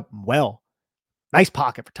picked up well. Nice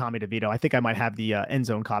pocket for Tommy DeVito. I think I might have the end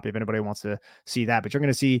zone copy if anybody wants to see that. But you're going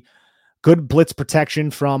to see good blitz protection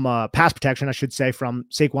from pass protection, I should say, from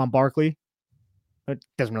Saquon Barkley. It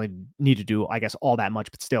doesn't really need to do, I guess, all that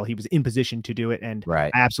much, but still, he was in position to do it. And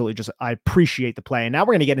Right. I appreciate the play. And now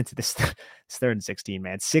we're going to get into this, this 3rd and 16,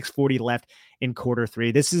 man. 6:40 left in quarter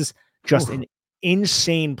 3. This is just an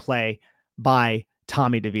insane play by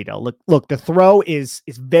Tommy DeVito. Look, the throw is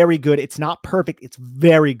very good. It's not perfect. It's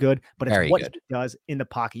very good, but it's Very what good. he does in the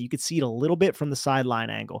pocket. You could see it a little bit from the sideline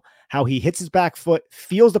angle, how he hits his back foot,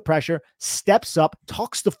 feels the pressure, steps up,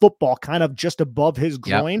 tucks the football kind of just above his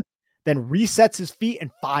groin, then resets his feet and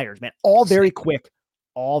fires, man. All very quick,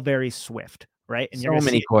 all very swift, right? And So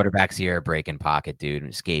many quarterbacks here are breaking pocket, dude,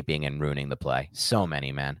 escaping and ruining the play. So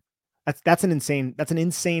many, man. That's an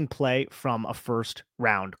insane play from a 1st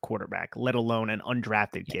round quarterback, let alone an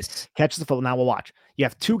undrafted kid. Catches the football. Now we'll watch. You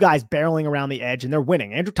have 2 guys barreling around the edge and they're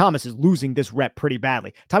winning. Andrew Thomas is losing this rep pretty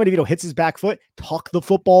badly. Tommy DeVito hits his back foot, tuck the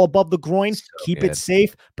football above the groin, keep it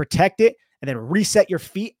safe, protect it, and then reset your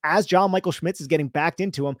feet as John Michael Schmitz is getting backed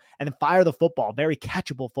into him, and then fire the football. Very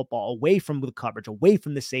catchable football away from the coverage, away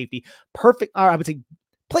from the safety. Perfect. I would say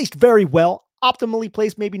placed very well. Optimally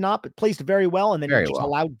placed, maybe not, but placed very well. And then you just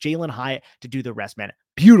allowed Jalen Hyatt to do the rest, man.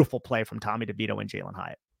 Beautiful play from Tommy DeVito and Jalen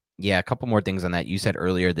Hyatt. Yeah, a couple more things on that. You said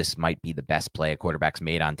earlier this might be the best play a quarterback's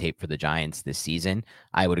made on tape for the Giants this season.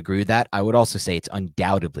 I would agree with that. I would also say it's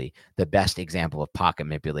undoubtedly the best example of pocket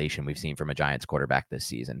manipulation we've seen from a Giants quarterback this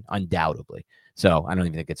season. Undoubtedly. So I don't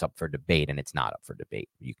even think it's up for debate, and it's not up for debate.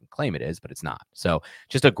 You can claim it is, but it's not. So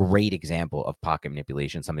just a great example of pocket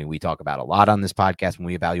manipulation, something we talk about a lot on this podcast when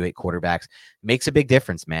we evaluate quarterbacks. Makes a big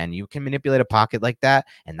difference, man. You can manipulate a pocket like that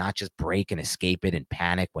and not just break and escape it and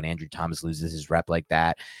panic when Andrew Thomas loses his rep like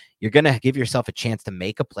that. You're going to give yourself a chance to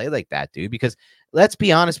make a play like that, dude, because let's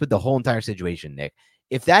be honest with the whole entire situation, Nick.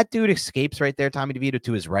 If that dude escapes right there, Tommy DeVito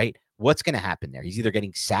to his right, what's going to happen there? He's either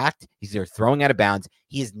getting sacked, he's either throwing out of bounds.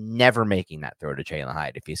 He is never making that throw to Jalen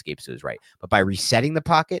Hyatt if he escapes to his right. But by resetting the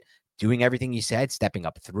pocket, doing everything you said, stepping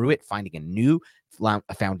up through it, finding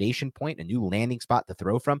a foundation point, a new landing spot to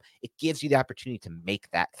throw from, it gives you the opportunity to make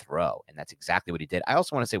that throw. And that's exactly what he did. I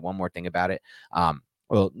also want to say one more thing about it.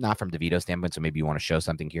 Well, not from DeVito's standpoint, so maybe you want to show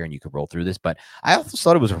something here and you could roll through this. But I also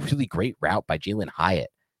thought it was a really great route by Jalen Hyatt,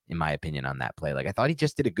 in my opinion, on that play. Like, I thought he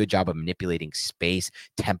just did a good job of manipulating space,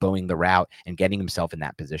 tempoing the route, and getting himself in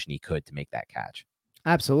that position he could to make that catch.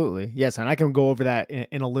 Absolutely. Yes. And I can go over that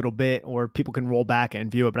in a little bit, or people can roll back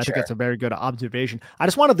and view it. But I think that's a very good observation. I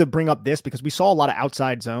just wanted to bring up this because we saw a lot of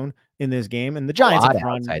outside zone in this game, and the Giants have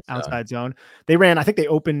run outside zone. They ran, I think they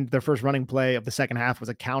opened their first running play of the second half was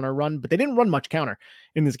a counter run, but they didn't run much counter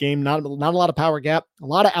in this game. Not a lot of power gap, a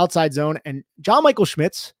lot of outside zone. And John Michael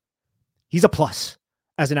Schmitz, he's a plus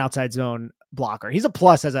as an outside zone blocker. He's a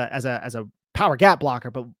plus as a power gap blocker,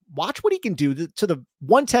 but watch what he can do to the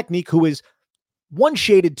one technique who is one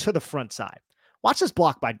shaded to the front side. Watch this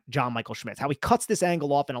block by John Michael Schmitz, how he cuts this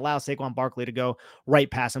angle off and allows Saquon Barkley to go right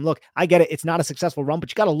past him. Look, I get it. It's not a successful run, but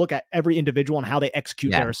you got to look at every individual and how they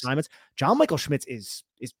execute their assignments. John Michael Schmitz is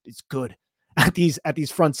good at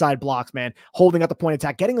these front side blocks, man, holding up the point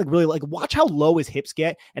attack, getting watch how low his hips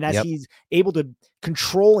get. And as he's able to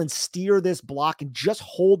control and steer this block and just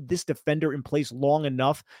hold this defender in place long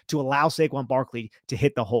enough to allow Saquon Barkley to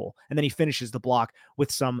hit the hole. And then he finishes the block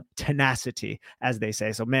with some tenacity, as they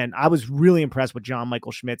say. So, man, I was really impressed with John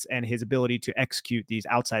Michael Schmitz and his ability to execute these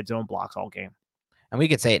outside zone blocks all game. And we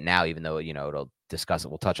could say it now, even though, it'll discuss it.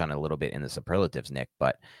 We'll touch on it a little bit in the superlatives, Nick,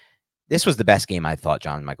 but this was the best game I thought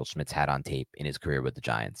John Michael Schmitz had on tape in his career with the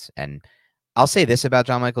Giants. And I'll say this about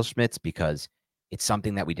John Michael Schmitz because it's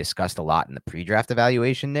something that we discussed a lot in the pre-draft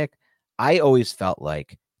evaluation, Nick. I always felt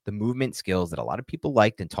like the movement skills that a lot of people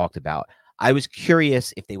liked and talked about, I was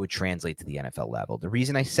curious if they would translate to the NFL level. The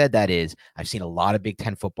reason I said that is I've seen a lot of Big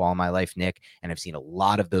Ten football in my life, Nick, and I've seen a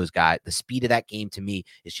lot of those guys. The speed of that game to me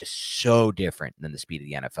is just so different than the speed of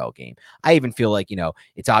the NFL game. I even feel like,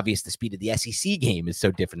 it's obvious the speed of the SEC game is so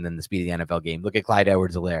different than the speed of the NFL game. Look at Clyde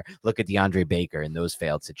Edwards-Helaire. Look at DeAndre Baker and those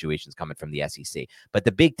failed situations coming from the SEC. But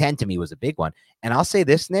the Big Ten to me was a big one. And I'll say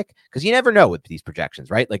this, Nick, because you never know with these projections,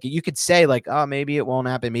 right? Like you could say oh, maybe it won't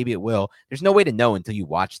happen. Maybe it will. There's no way to know until you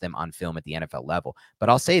watch them on film at the NFL level. But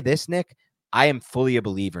I'll say this, Nick, I am fully a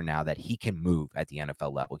believer now that he can move at the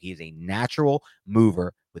NFL level. He is a natural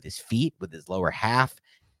mover with his feet, with his lower half,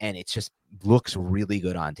 and it just looks really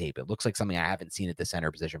good on tape. It looks like something I haven't seen at the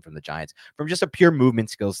center position from the Giants from just a pure movement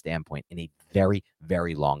skills standpoint in a very,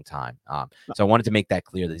 very long time. So I wanted to make that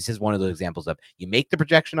clear that this is one of those examples of you make the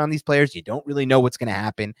projection on these players. You don't really know what's going to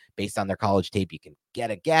happen based on their college tape. You can get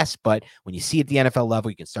a guess, but when you see at the NFL level,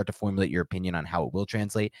 you can start to formulate your opinion on how it will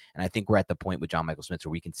translate. And I think we're at the point with John Michael Schmitz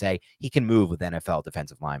where we can say he can move with NFL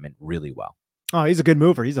defensive linemen really well. Oh, he's a good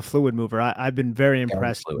mover. He's a fluid mover. I've been very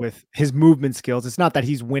impressed with his movement skills. It's not that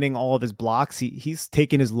he's winning all of his blocks. He's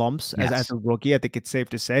taking his lumps as a rookie. I think it's safe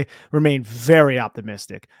to say. Remain very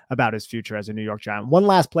optimistic about his future as a New York Giant. One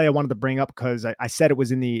last play I wanted to bring up because I said it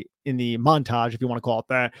was in the montage, if you want to call it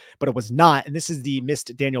that, but it was not. And this is the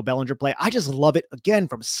missed Daniel Bellinger play. I just love it. Again,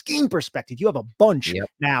 from a scheme perspective, you have a bunch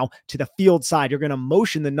now to the field side. You're going to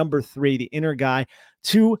motion the number 3, the inner guy,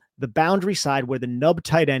 to the boundary side where the nub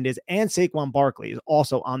tight end is, and Saquon Barkley is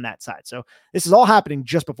also on that side. So this is all happening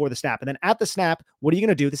just before the snap. And then at the snap, what are you going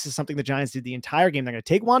to do? This is something the Giants did the entire game. They're going to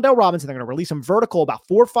take Wan'Dale Robinson. They're going to release him vertical about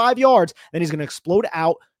 4 or 5 yards. Then he's going to explode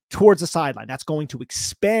out towards the sideline. That's going to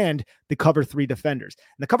expand the cover 3 defenders.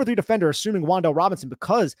 And the cover 3 defender, assuming Wan'Dale Robinson,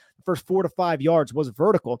 because the first 4 to 5 yards was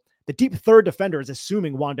vertical, the deep third defender is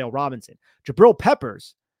assuming Wan'Dale Robinson. Jabril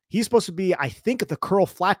Peppers, he's supposed to be, I think, the curl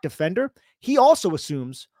flat defender. He also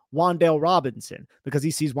assumes Wan'Dale Robinson because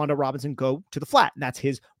he sees Wan'Dale Robinson go to the flat, and that's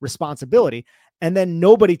his responsibility. And then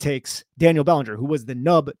nobody takes Daniel Bellinger, who was the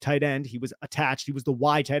nub tight end. He was attached. He was the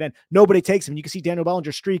wide tight end. Nobody takes him. You can see Daniel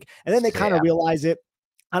Bellinger streak, and then they kind of realize it.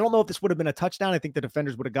 I don't know if this would have been a touchdown. I think the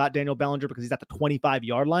defenders would have got Daniel Bellinger because he's at the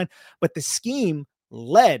 25-yard line, but the scheme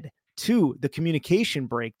led to the communication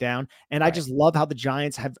breakdown. And I just love how the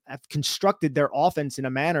Giants have constructed their offense in a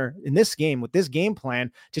manner in this game with this game plan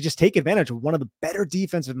to just take advantage of one of the better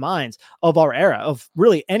defensive minds of our era, of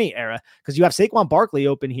really any era, because you have Saquon Barkley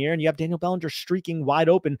open here and you have Daniel Bellinger streaking wide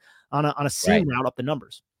open on a seam route up the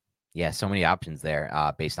numbers. Yeah, so many options there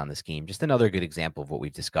based on the scheme. Just another good example of what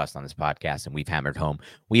we've discussed on this podcast, and we've hammered home.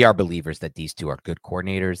 We are believers that these two are good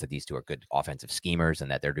coordinators, that these two are good offensive schemers, and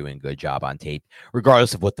that they're doing a good job on tape,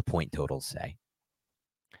 regardless of what the point totals say.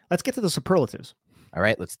 Let's get to the superlatives. All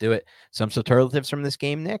right, let's do it. Some superlatives from this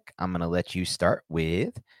game, Nick. I'm going to let you start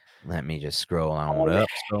with, let me just scroll on up.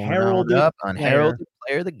 Unheralded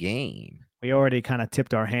player of the game. We already kind of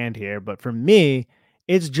tipped our hand here, but for me,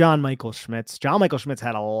 it's John Michael Schmitz. John Michael Schmitz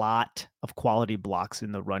had a lot of quality blocks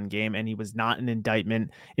in the run game, and he was not an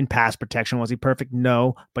indictment in pass protection. Was he perfect?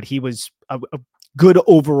 No, but he was a good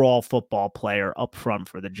overall football player up front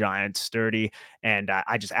for the Giants, sturdy, and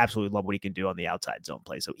I just absolutely love what he can do on the outside zone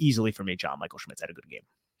play. So easily for me, John Michael Schmitz had a good game.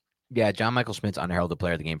 Yeah, John Michael Schmitz, unheralded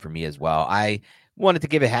player of the game for me as well. I wanted to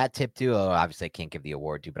give a hat tip to, obviously I can't give the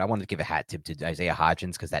award to, but I wanted to give a hat tip to Isaiah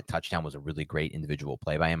Hodgins because that touchdown was a really great individual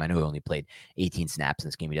play by him. I know he only played 18 snaps in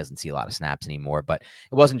this game. He doesn't see a lot of snaps anymore, but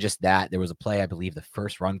it wasn't just that. There was a play, I believe the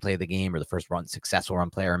first run play of the game or the first successful run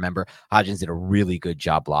play. I remember Hodgins did a really good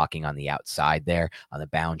job blocking on the outside there on the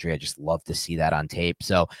boundary. I just love to see that on tape.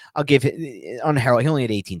 So I'll give it unheralded. He only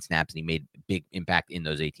had 18 snaps and he made big impact in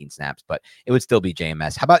those 18 snaps, but it would still be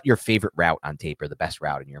JMS. How about your favorite route on tape or the best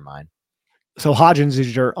route in your mind? So Hodgins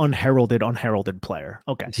is your unheralded player.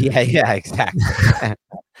 Okay. Yeah, exactly.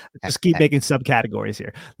 Just keep making subcategories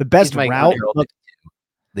here. The best route,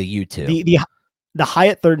 the U2. The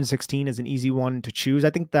Hyatt 3rd and 16 is an easy one to choose. I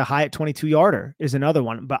think the Hyatt 22-yarder is another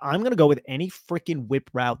one, but I'm going to go with any freaking whip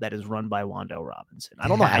route that is run by Wan'Dale Robinson. I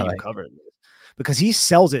don't know how you cover it because he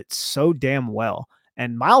sells it so damn well.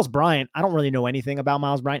 And Miles Bryant, I don't really know anything about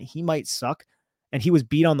Miles Bryant. He might suck. And he was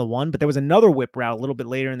beat on the one, but there was another whip route a little bit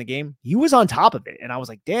later in the game. He was on top of it. And I was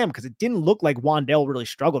like, damn, because it didn't look like Wan'Dale really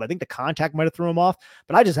struggled. I think the contact might have threw him off,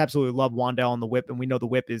 but I just absolutely love Wan'Dale on the whip. And we know the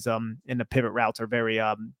whip is in the pivot routes are very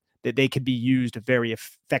that they could be used very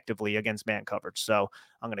effectively against man coverage. So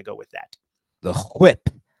I'm going to go with that. The whip.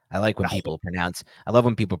 I like when people pronounce, I love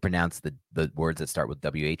when people pronounce the words that start with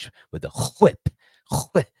WH with the whip.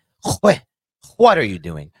 Whip. Whip. What are you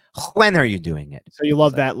doing? When are you doing it? So you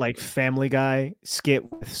love that like Family Guy skit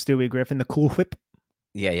with Stewie Griffin, the cool whip?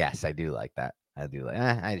 Yeah, yes, I do like that. I do like.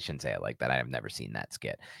 I shouldn't say I like that. I have never seen that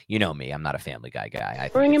skit. You know me. I'm not a Family Guy guy.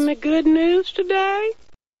 Bringing me good news today.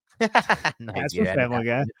 That's for Family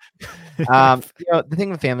Guy. The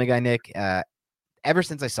thing with Family Guy, Nick. Ever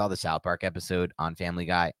since I saw the South Park episode on Family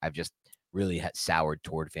Guy, I've just really soured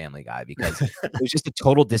toward Family Guy because it was just a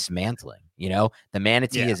total dismantling. The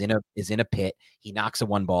manatee is in a pit. He knocks a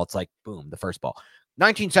one ball. It's like, boom, the first ball.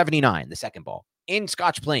 1979, the second ball. In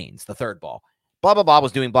Scotch Plains, the third ball. Blah, blah, blah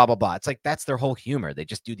was doing blah, blah, blah. It's like, that's their whole humor. They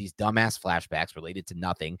just do these dumbass flashbacks related to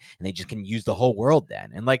nothing, and they just can use the whole world then.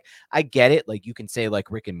 And like, I get it. Like, you can say like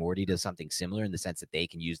Rick and Morty does something similar in the sense that they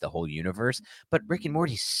can use the whole universe, but Rick and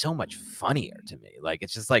Morty's so much funnier to me. Like,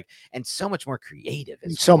 it's just like, and so much more creative.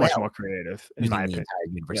 Much more creative in my opinion.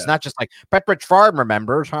 Entire universe. It's not just like Pepperidge Farm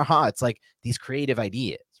remembers. It's like these creative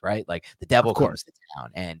ideas. Right? Like the devil comes to town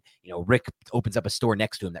and, Rick opens up a store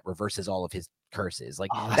next to him that reverses all of his curses. Like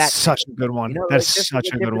that's such a good one. That's such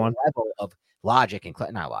a good one. Level of logic and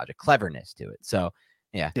cleverness to it. So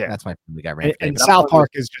Yeah, Yeah. that's my we got ran. And South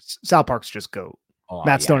Park's just GOAT. Oh,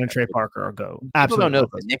 Matt yeah. Stone and Trey Parker are GOAT. People Absolutely. don't know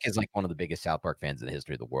love that those. Nick is like one of the biggest South Park fans in the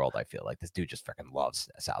history of the world. I feel like this dude just freaking loves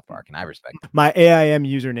South Park, and I respect it. My AIM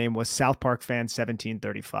username was South Park fan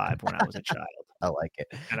 1735 when I was a child. I like it.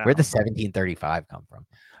 I know. Where'd the 1735 come from?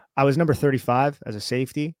 I was number 35 as a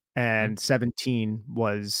safety, and 17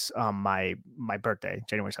 was my birthday,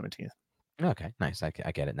 January 17th. Okay, nice. I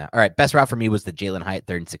get it now. All right, best route for me was the Jalen Hyatt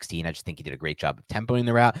 3rd and 16. I just think he did a great job of tempoing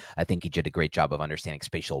the route. I think he did a great job of understanding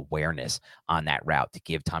spatial awareness on that route to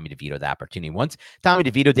give Tommy Devito the opportunity. Once Tommy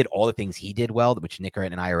Devito did all the things he did well, which Nick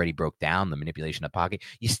and I already broke down, the manipulation of pocket,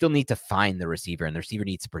 you still need to find the receiver, and the receiver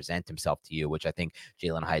needs to present himself to you, which I think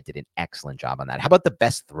Jalen Hyatt did an excellent job on that. How about the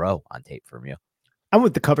best throw on tape from you? I'm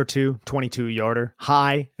with the cover 2, 22-yarder,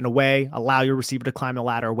 high and away. Allow your receiver to climb the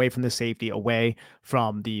ladder away from the safety, away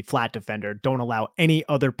from the flat defender. Don't allow any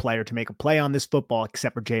other player to make a play on this football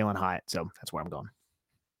except for Jalen Hyatt. So that's where I'm going.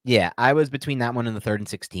 Yeah, I was between that one and the 3rd and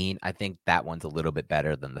 16. I think that one's a little bit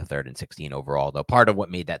better than the 3rd and 16 overall, though. Part of what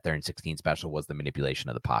made that 3rd and 16 special was the manipulation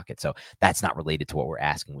of the pocket. So that's not related to what we're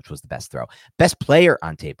asking, which was the best throw. Best player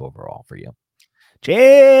on tape overall for you?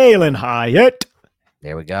 Jalen Hyatt.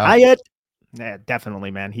 There we go. Hyatt. Yeah,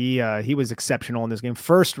 definitely, man. He was exceptional in this game.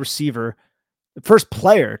 First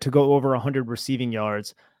player to go over 100 receiving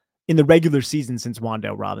yards in the regular season since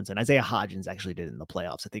Wan'Dale Robinson. Isaiah Hodgins actually did it in the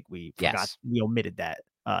playoffs. I think we omitted that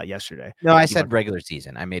yesterday. No, I said regular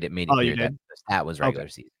season. I made it clear that that was regular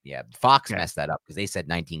season. Yeah, Fox messed that up because they said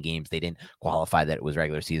 19 games. They didn't qualify that it was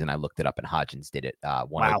regular season. I looked it up, and Hodgins did it. Fox.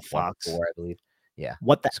 104, I believe. Yeah.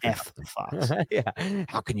 What the F, Fox? Yeah.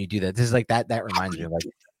 How can you do that? This is like that. That reminds me of like.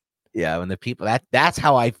 Yeah, when the people that's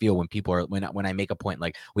how I feel when people are when I make a point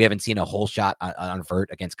like we haven't seen a whole shot on vert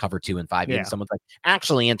against cover 2 in 5 years. Someone's like,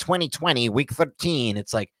 actually in 2020 week 13,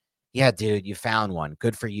 it's like, yeah, dude, you found one.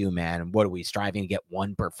 Good for you, man. And what are we striving to get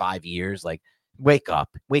one per 5 years? Like, wake up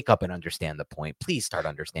and understand the point. Please start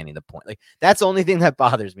understanding the point. Like, that's the only thing that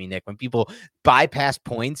bothers me, Nick, when people bypass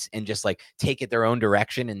points and just like take it their own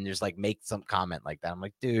direction and just like make some comment like that. I'm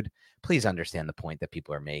like, dude, please understand the point that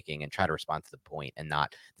people are making and try to respond to the point and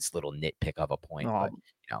not this little nitpick of a point. But,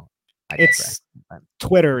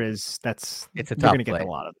 Twitter is it's a tough you're gonna get a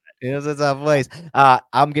lot of it. It was a tough place.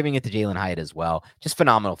 I'm giving it to Jalen Hyatt as well. Just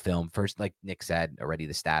phenomenal film. First, like Nick said already,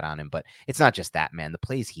 the stat on him, but it's not just that, man. The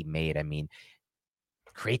plays he made, I mean,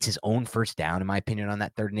 creates his own first down, in my opinion, on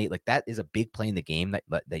that 3rd and 8. Like, that is a big play in the game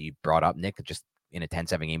that you brought up, Nick. Just in a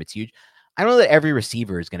 10-7 game, it's huge. I don't know that every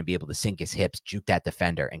receiver is going to be able to sink his hips, juke that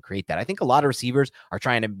defender, and create that. I think a lot of receivers are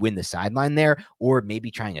trying to win the sideline there, or maybe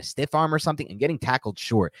trying a stiff arm or something and getting tackled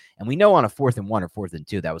short. And we know on a 4th and 1 or 4th and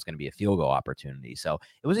 2, that was going to be a field goal opportunity. So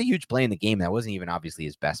it was a huge play in the game. That wasn't even obviously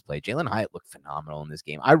his best play. Jalen Hyatt looked phenomenal in this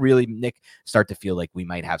game. I really, Nick, start to feel like we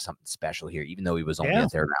might have something special here, even though he was only a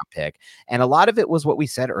 3rd round pick. And a lot of it was what we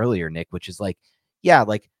said earlier, Nick, which is like, yeah,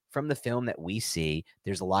 like, from the film that we see,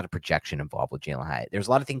 there's a lot of projection involved with Jalen Hyatt. There's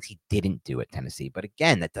a lot of things he didn't do at Tennessee. But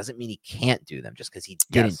again, that doesn't mean he can't do them just because he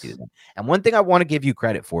didn't do them. And one thing I want to give you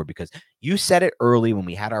credit for, because you said it early when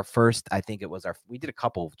we had our first, I think it was we did a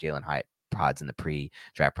couple of Jalen Hyatt pods in the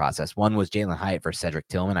pre-draft process. One was Jalen Hyatt versus Cedric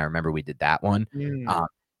Tillman. I remember we did that one.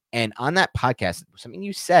 And on that podcast, something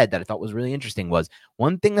you said that I thought was really interesting was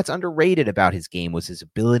one thing that's underrated about his game was his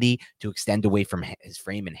ability to extend away from his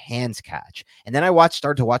frame and hands catch. And then I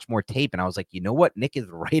started to watch more tape, and I was like, you know what? Nick is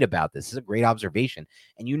right about this. This is a great observation.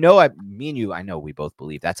 And me and you, I know we both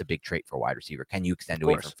believe that's a big trait for a wide receiver. Can you extend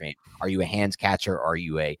away from frame? Are you a hands catcher? Or are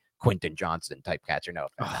you a Quentin Johnson type catcher? No,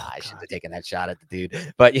 I shouldn't have taken that shot at the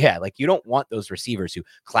dude. But yeah, like, you don't want those receivers who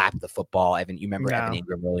clap the football. You remember Evan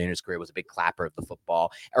Ingram early in his career was a big clapper of the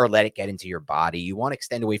football, or let it get into your body. You want to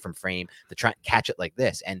extend away from frame to try and catch it like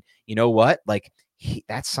this. And you know what? Like,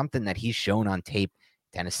 that's something that he's shown on tape,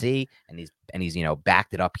 Tennessee, and he's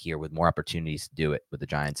backed it up here with more opportunities to do it with the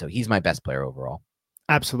Giants. So he's my best player overall.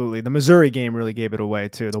 Absolutely. The Missouri game really gave it away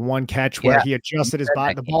too. The one catch where he adjusted his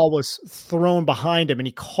body, the ball was thrown behind him and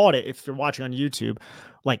he caught it. If you're watching on YouTube,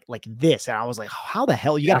 like this. And I was like, how the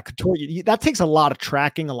hell you got to contort that takes a lot of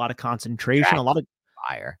tracking, a lot of concentration, a lot of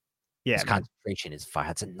fire. Yeah. His concentration is fire.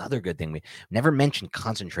 That's another good thing. We never mentioned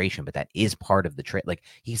concentration, but that is part of the trick. Like,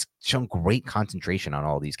 he's shown great concentration on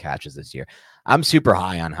all these catches this year. I'm super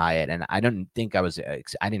high on Hyatt, and I don't think I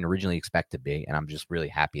didn't originally expect to be. And I'm just really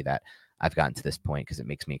happy that I've gotten to this point because it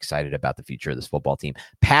makes me excited about the future of this football team.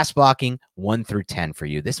 Pass blocking 1 through 10 for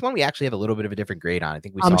you. This one we actually have a little bit of a different grade on. I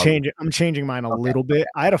think I'm changing mine a little bit.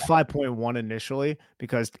 I had a 5.1 initially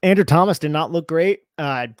because Andrew Thomas did not look great.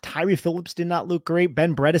 Tyree Phillips did not look great.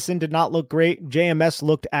 Ben Bredesen did not look great. JMS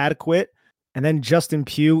looked adequate. And then Justin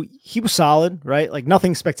Pugh, he was solid, right? Like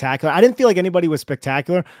nothing spectacular. I didn't feel like anybody was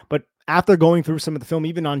spectacular, but after going through some of the film,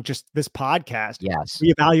 even on just this podcast, Yes.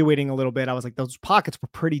 reevaluating a little bit, I was like, those pockets were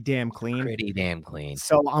pretty damn clean. Pretty damn clean.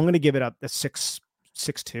 So I'm going to give it a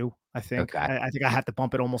 6.2. I think. Okay. I think I have to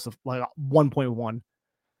bump it almost like 1.1.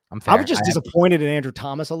 I'm fair. I was just disappointed in Andrew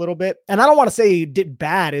Thomas a little bit. And I don't want to say he did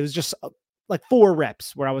bad. It was just like 4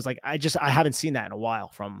 reps where I was like, I haven't seen that in a while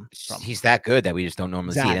from. He's that good that we just don't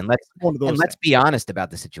normally see it. And let's be honest about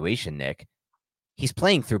the situation, Nick. He's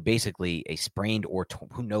playing through basically a sprained or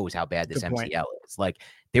who knows how bad this MCL is. Like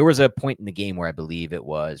there was a point in the game where I believe it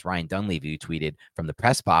was Ryan Dunleavy who tweeted from the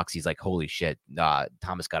press box. He's like, holy shit.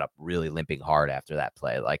 Thomas got up really limping hard after that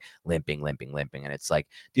play, like limping. And it's like,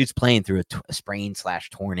 dude's playing through a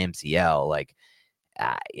sprain/torn MCL. Like,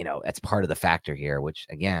 that's part of the factor here, which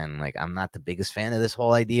again, like I'm not the biggest fan of this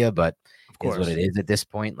whole idea, but is what it is at this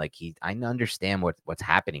point. Like I understand what's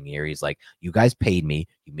happening here. He's like, you guys paid me,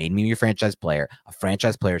 you made me your franchise player. A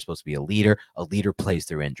franchise player is supposed to be a leader. A leader plays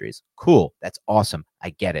through injuries. Cool. That's awesome. I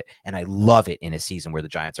get it. And I love it in a season where the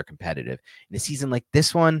Giants are competitive. In a season like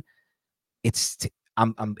this one,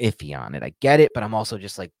 I'm iffy on it. I get it, but I'm also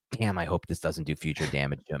just like, damn, I hope this doesn't do future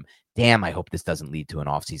damage to him. Damn, I hope this doesn't lead to an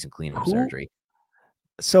offseason cleanup surgery.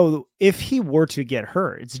 So if he were to get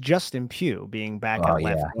hurt, it's Justin Pugh being back at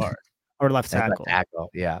left guard or left tackle.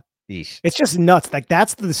 Yeah. Eesh. It's just nuts. Like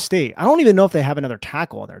that's the state. I don't even know if they have another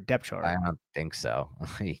tackle on their depth chart. I don't think so.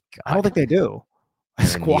 I don't think they do.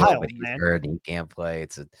 It's wild, man. He can't play.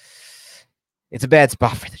 It's a bad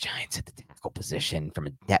spot for the Giants at the tackle position from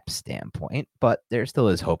a depth standpoint, but there still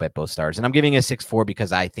is hope at both stars. And I'm giving a 6.4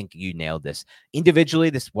 because I think you nailed this. Individually,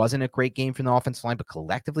 this wasn't a great game from the offensive line, but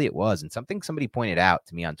collectively it was. And somebody pointed out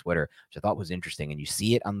to me on Twitter, which I thought was interesting. And you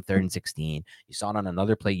see it on 3rd and 16. You saw it on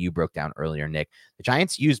another play you broke down earlier, Nick. The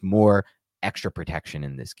Giants used more extra protection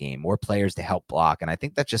in this game, more players to help block. And I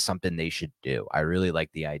think that's just something they should do. I really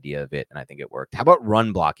like the idea of it, and I think it worked. How about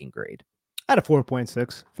run blocking grade? I had a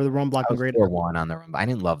 4.6 for the run blocking grade. 4.1 on the run. I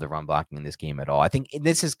didn't love the run blocking in this game at all. I think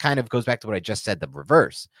this is kind of goes back to what I just said, the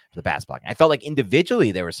reverse for the pass blocking. I felt like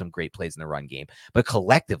individually there were some great plays in the run game, but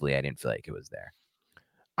collectively I didn't feel like it was there.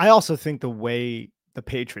 I also think the way the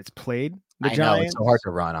Patriots played the Giants, it's so hard to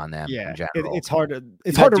run on them. Yeah, in general. it's hard to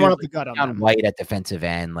run up the gut on them. White at defensive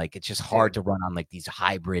end, like it's just hard to run on like these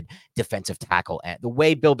hybrid defensive tackle. And the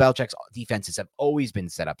way Bill Belichick's defenses have always been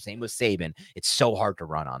set up, same with Saban, it's so hard to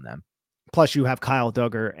run on them. Plus, you have Kyle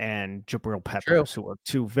Duggar and Jabril Peppers, who are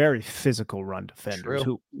 2 very physical run defenders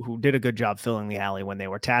who did a good job filling the alley when they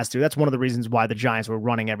were tasked to. That's one of the reasons why the Giants were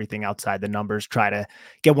running everything outside the numbers, try to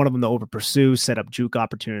get one of them to over pursue, set up juke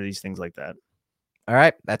opportunities, things like that. All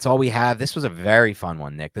right, that's all we have. This was a very fun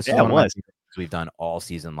one, Nick. This is one of my favorites we've done all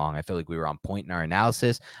season long. I feel like we were on point in our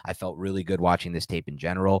analysis. I felt really good watching this tape in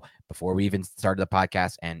general before we even started the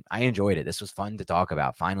podcast, and I enjoyed it. This was fun to talk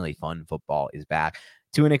about. Finally, fun football is back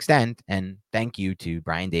to an extent, and thank you to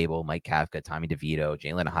Brian Dable, Mike Kafka, Tommy DeVito,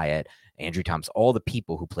 Jalen Hyatt, Andrew Thomas, all the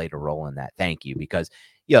people who played a role in that. Thank you, because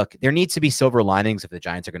look, there needs to be silver linings if the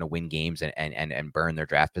Giants are going to win games and burn their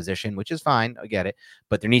draft position, which is fine. I get it.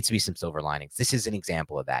 But there needs to be some silver linings. This is an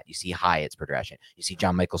example of that. You see Hyatt's progression. You see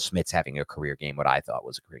John Michael Schmitz having a career game, what I thought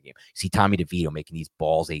was a career game. You see Tommy DeVito making these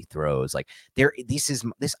ballsy throws. Like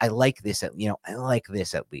I like this at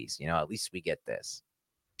least, at least we get this.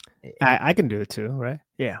 I can do it too, right?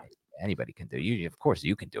 Yeah. Anybody can do it. Of course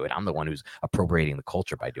you can do it. I'm the one who's appropriating the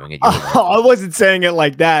culture by doing it. I wasn't saying it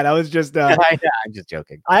like that. I was just I'm just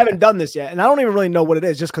joking. I haven't done this yet, and I don't even really know what it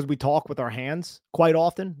is, just because we talk with our hands quite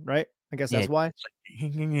often, right? I guess that's why.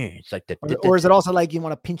 It's like or is it also like you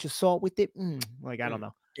want to pinch of salt with it? Like, I don't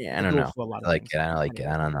know. Yeah, I don't know. I like it.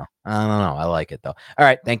 I don't know. I like it though. All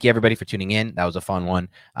right. Thank you everybody for tuning in. That was a fun one.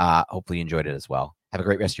 Hopefully you enjoyed it as well. Have a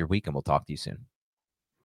great rest of your week, and we'll talk to you soon.